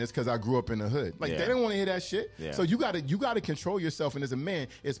like, man, it's because I grew up in the hood. Like Yeah. they don't want to hear that shit. Yeah. So you gotta control yourself, and as a man,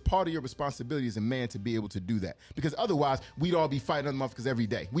 it's part of your responsibility as a man to be able to do that. Because otherwise, we'd all be fighting other motherfuckers every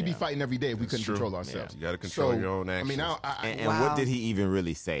day. We'd be Yeah. fighting every day if we couldn't true. control ourselves. You gotta control your own I mean, actions. And Wow. what did he even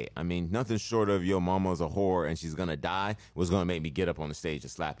really say? I mean, nothing short of your mama's a whore and she's gonna die was gonna make me get up on the stage and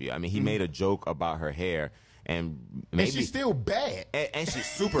slap you. I mean, he made a joke about her hair, and maybe and she's still bad. and she's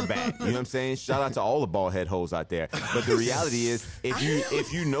super bad. You know what I'm saying? Shout out to all the bald head hoes out there. But the reality is,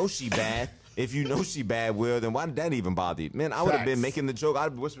 if you know she bad. If you know she bad, Will, then why did that even bother you? Man, I would have been Facts. making the joke.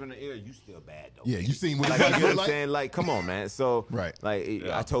 I'd whisper in the ear, you still bad, though. Yeah, you seen what Like, he you know what I'm like? saying? Like, come on, man. So, Right. like,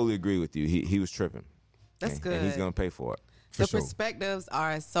 I totally agree with you. He was tripping. That's And good. he's going to pay for it. The sure. perspectives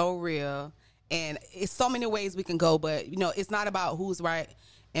are so real, and it's so many ways we can go. But it's not about who's right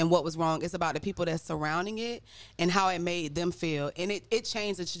and what was wrong. It's about the people that's surrounding it and how it made them feel, and it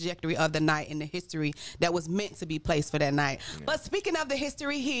changed the trajectory of the night and the history that was meant to be placed for that night. But speaking of the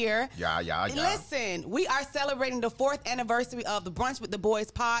history here, Yeah. listen, we are celebrating the 4th anniversary of the Brunch with the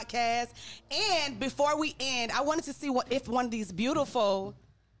Boyz podcast, and before we end, I wanted to see if one of these beautiful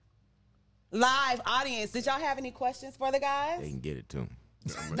live audience, did y'all have any questions for the guys? They can get it, too.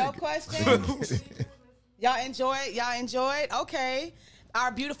 No questions? Y'all enjoyed? Okay. Our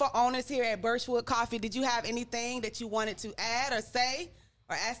beautiful owners here at Birchwood Coffee, did you have anything that you wanted to add or say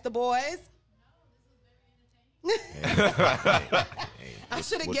or ask the boys? I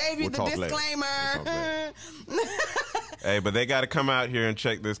should have gave you the talk later. disclaimer. Hey, but they got to come out here and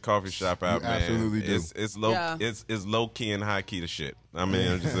check this coffee shop out, You man. absolutely do. It's low. Yeah. It's low key and high key to shit. I mean,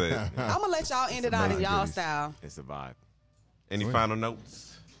 I'm just saying. I'm going to let y'all end it out in y'all goodness. style. It's a vibe. Any final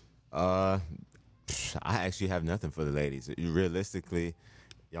notes? I actually have nothing for the ladies. Realistically,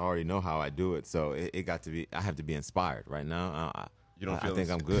 y'all already know how I do it, so it got to be. I have to be inspired right now. You don't I feel think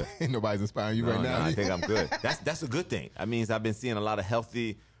I'm good. Ain't nobody's inspiring you right No, now. I think I'm good. That's a good thing. That means I've been seeing a lot of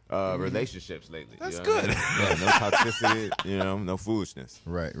healthy relationships lately. That's you know what I good. mean? Yeah, no toxicity. No foolishness.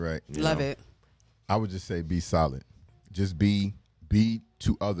 Right. you Love know? it. I would just say be solid. Just be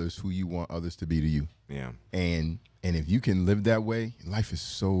to others who you want others to be to you. Yeah. And if you can live that way, life is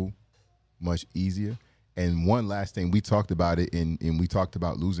so much easier. And one last thing, we talked about it, and we talked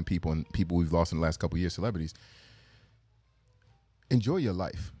about losing people and people we've lost in the last couple of years, celebrities. enjoy your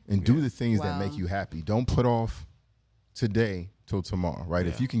life and do the things that make you happy. Don't put off today till tomorrow, right?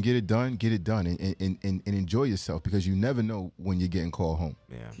 If you can get it done and enjoy yourself, because you never know when you're getting called home.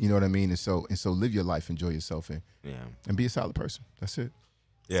 Yeah. You know what I mean? And so live your life, enjoy yourself, and be a solid person. That's it.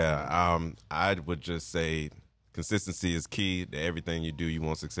 Yeah. I would just say consistency is key to everything you do. You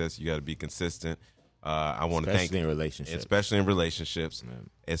want success, you got to be consistent. I want to thank, especially in relationships,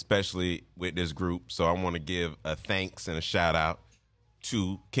 especially with this group. So I want to give a thanks and a shout out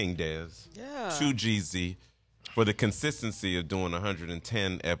to King Des, to GZ, for the consistency of doing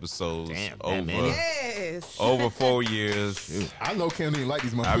 110 episodes over 4 years. I know Cam didn't like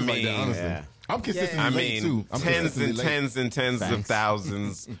these motherfuckers like that, honestly. I'm consistently late, too. I'm tens and tens of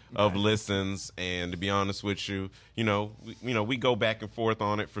thousands of listens, and to be honest with you, we go back and forth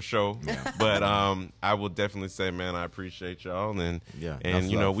on it for sure. Yeah. But I will definitely say, man, I appreciate y'all, and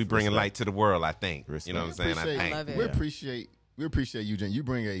we bringing light to the world. I think. You know what I'm saying? We appreciate you, Jen. You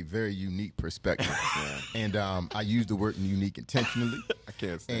bring a very unique perspective, and I use the word unique intentionally. I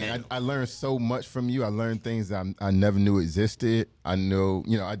can't stand it. And I learned so much from you. I learned things I never knew existed. I know,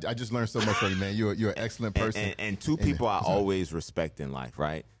 I just learned so much from you, man. You're an excellent person. And two people I always respect in life,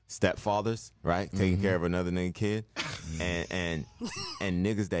 right? Stepfathers, right? Taking care of another nigga kid, and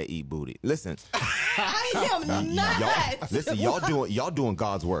niggas that eat booty. Listen, I am not. Y'all doing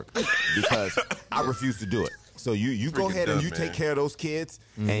God's work, because I refuse to do it. So you go ahead and you take care of those kids,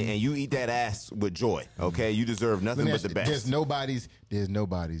 and you eat that ass with joy. Okay, you deserve nothing but the best. There's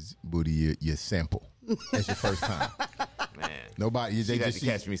nobody's booty you sample. That's your first time. Man, nobody. She had to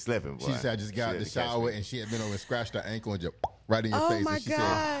catch me slipping. Boy. She said, I just got out the shower, and she had been over and scratched her ankle and just right in your face. Oh my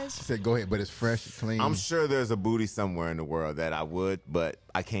gosh. She said, go ahead, but it's fresh, it's clean. I'm sure there's a booty somewhere in the world that I would, but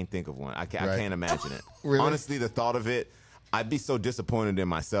I can't think of one. I can't imagine it. Really? Honestly, the thought of it, I'd be so disappointed in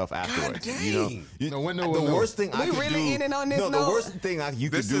myself afterwards. The worst thing I could do. The worst thing you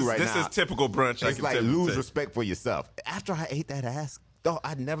could do right now. This is typical brunch. It's like lose respect for yourself. After I ate that ass,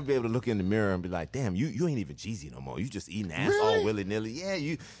 I'd never be able to look in the mirror and be like, damn, you ain't even Jeezy no more. You just eating ass all willy nilly. Yeah,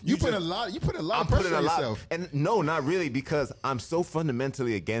 you put a lot of pressure on yourself. And no, not really, because I'm so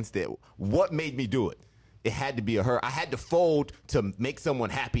fundamentally against it. What made me do it? It had to be a her. I had to fold to make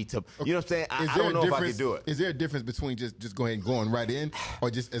someone happy. You know what I'm saying? I don't know if I could do it. Is there a difference between just going and going right in, or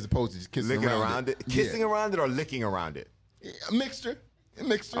just as opposed to just kissing around it? Kissing around it or licking around it? A mixture.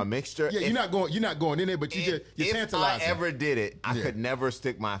 A mixture. Yeah, you're not going in there, but you're tantalizing. If I ever did it, I could never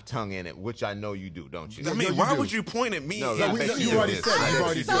stick my tongue in it, which I know you do, don't you? I mean, why would you point at me? No, you already said it. You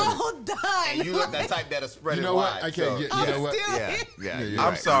already said it. So done. And you look that type that'll spread it wide. You know what? I can't get. You know what? Yeah.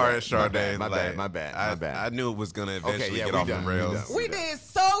 I'm sorry, Sharday. My bad. I knew it was gonna eventually get off the rails. We did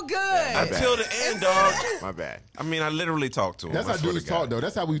so good until the end, dog. My bad. I mean, I literally talked to him. That's how dudes talk, though.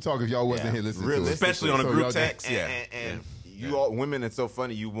 That's how we talk if y'all wasn't here listening to us. Especially on a group text. And you all women, it's so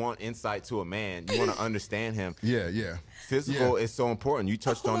funny. You want insight to a man. You want to understand him. Yeah. Physical is so important. You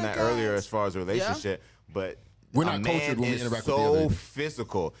touched on that earlier as far as a relationship, but we're not cultured when we interact with the other. So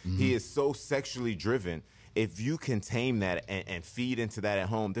physical. He is so sexually driven. If you can tame that and feed into that at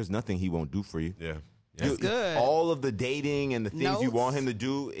home, there's nothing he won't do for you. Yeah. That's good. All of the dating and the things you want him to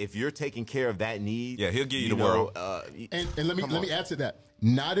do, if you're taking care of that need, he'll give you the world. And let me add to that.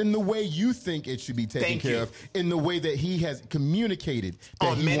 Not in the way you think it should be taken care of, in the way that he has communicated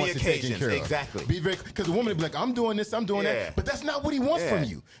that he wants to take care of. Exactly. Because the woman will be like, I'm doing this, I'm doing that. But that's not what he wants from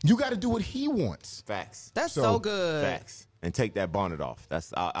you. You got to do what he wants. Facts. That's so good. Facts. And take that bonnet off.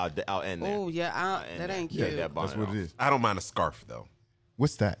 I'll end there. Oh, yeah. That ain't cute. That bonnet that's what it is. I don't mind a scarf, though.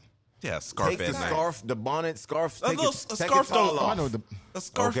 What's that? Yeah, scarf. Take the scarf, the bonnet, scarf. A scarf don't. I know a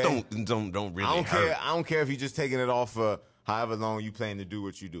scarf don't really. I don't care if you're just taking it off for however long you plan to do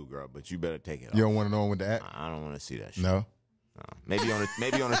what you do, girl. But you better take it off. You don't want to know with that? I don't want to see that shit. No. Maybe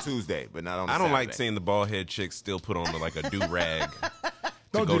on a Tuesday, but not on. I don't like seeing the bald head chicks still put on like a do rag.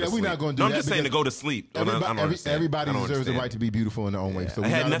 Don't do that. We're not going to do that. I'm just saying to go to sleep. Everybody deserves the right to be beautiful in their own way. So it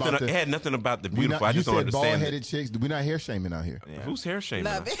had nothing about the beautiful. I just don't understand. Bald-headed chicks. We're not hair shaming out here. Yeah. Who's hair shaming?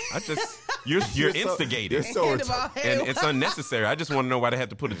 Love it. I just you're instigating. And it's unnecessary. I just want to know why they have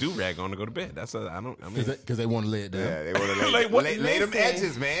to put a do rag on to go to bed. Because they want to lay it down. Yeah, they want to lay them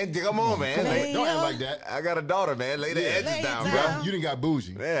edges, man. Come on, man. Don't act like that. I got a daughter, man. Lay the edges down, bro. You done got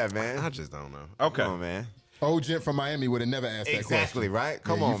bougie. Yeah, man. I just don't know. Okay, come on, man. Old gent from Miami would have never asked that question. Exactly, right?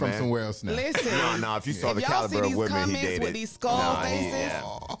 Come on, you from man. somewhere else now. Listen. No, if you saw the caliber of women he dated. With these skull faces.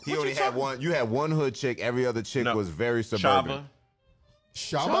 He only had one. You had one hood chick. Every other chick was very suburban.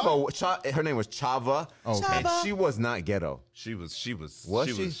 Shaba? Her name was Chava. Okay. And she was not ghetto. She was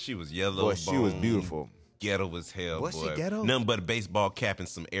yellow. Boy, she was beautiful. ghetto as hell. Was she boy. ghetto? Nothing but a baseball cap and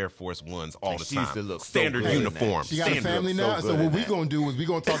some Air Force Ones all the She time. used to look so Standard good in uniform. that. She got a Standard. family so now, good so in what we that. gonna do is we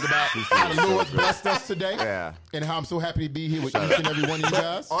gonna talk about how the Lord blessed us today, and how I'm so happy to be here with each and every one of you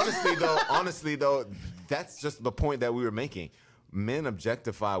guys. Honestly though, that's just the point that we were making. Men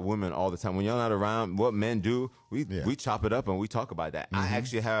objectify women all the time. When you're not around, what men do, we chop it up and we talk about that. I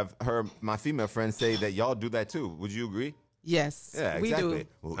actually have heard my female friends say that y'all do that too. Would you agree? Yes, Yeah, we exactly. do.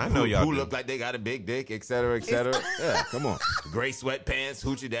 Well, I know y'all who do. look like they got a big dick, et cetera, et cetera. Yeah, come on. Gray sweatpants,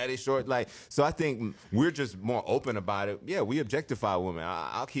 hoochie daddy short. Like, so I think we're just more open about it. Yeah, we objectify women.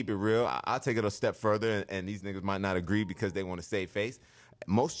 I'll keep it real. I'll take it a step further, and these niggas might not agree because they want to save face.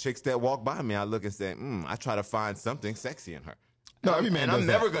 Most chicks that walk by me, I look and say, I try to find something sexy in her. No, every man and does I'm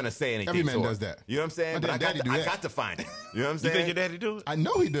that. never gonna say anything. Every man to her. does that. You know what I'm saying? My But daddy do I that. got to find it. You know what I'm You saying? think your daddy do it? I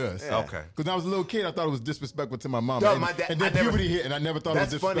know he does. Yeah. Okay. Because when I was a little kid, I thought it was disrespectful to my mom. No, and, my dad- and then I never- puberty hit, and I never thought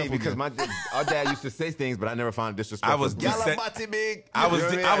That's it was disrespectful. funny because our dad used to say things, but I never found it disrespectful. I was big. I was You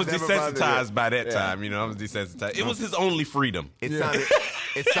know what I was never found it- desensitized by that Yeah. time. You know, I was desensitized. It was his only freedom.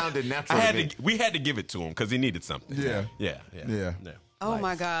 It sounded natural. We had to give it to him because he needed something. Yeah. Yeah. Oh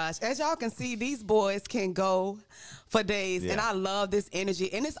my gosh. As y'all can see, these boys can go for days. Yeah. And I love this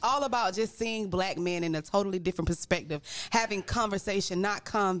energy. And it's all about just seeing black men in a totally different perspective, having conversation, not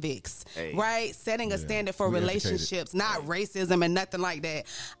convicts, right? Setting a standard for relationships, not racism and nothing like that.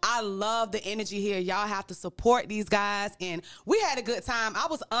 I love the energy here. Y'all have to support these guys. And we had a good time. I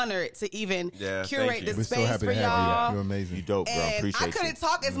was honored to even curate this We're space so happy for to have y'all. you. You're amazing. You dope, bro. And Appreciate I couldn't you.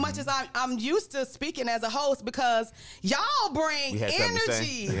 talk as much as I'm used to speaking as a host because y'all bring We had something to say.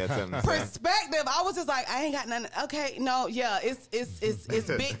 energy, We had something to say. perspective. I was just like, I ain't got nothing. Okay, no, yeah, it's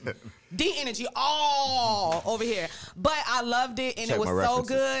big D energy all over here. But I loved it and Check it was my so references.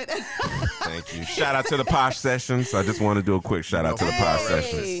 good. Thank you. Shout out to the Posh Sessions. I just want to do a quick shout out to the Posh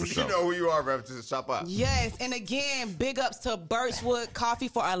Sessions for sure. You know who you are, Rev. Just shop up. Yes, and again, big ups to Birchwood Coffee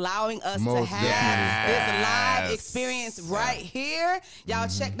for allowing us to Most have this live Yes. experience right here. Y'all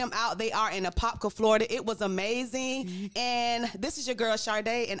check them out. They are in Apopka, Florida. It was amazing. And this is your girl,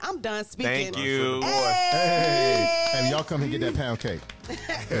 Sharday, and I'm done speaking. Thank you. Hey, y'all come here and get that pound cake. Get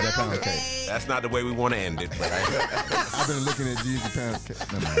that pound cake. That's not the way we want to end it, but I've been looking at Jeezy pound cake.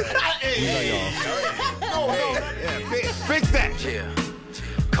 Never mind. We love y'all. Fix that. Yeah.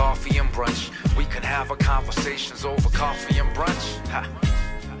 Coffee and brunch. We can have our conversations over coffee and brunch. Ha.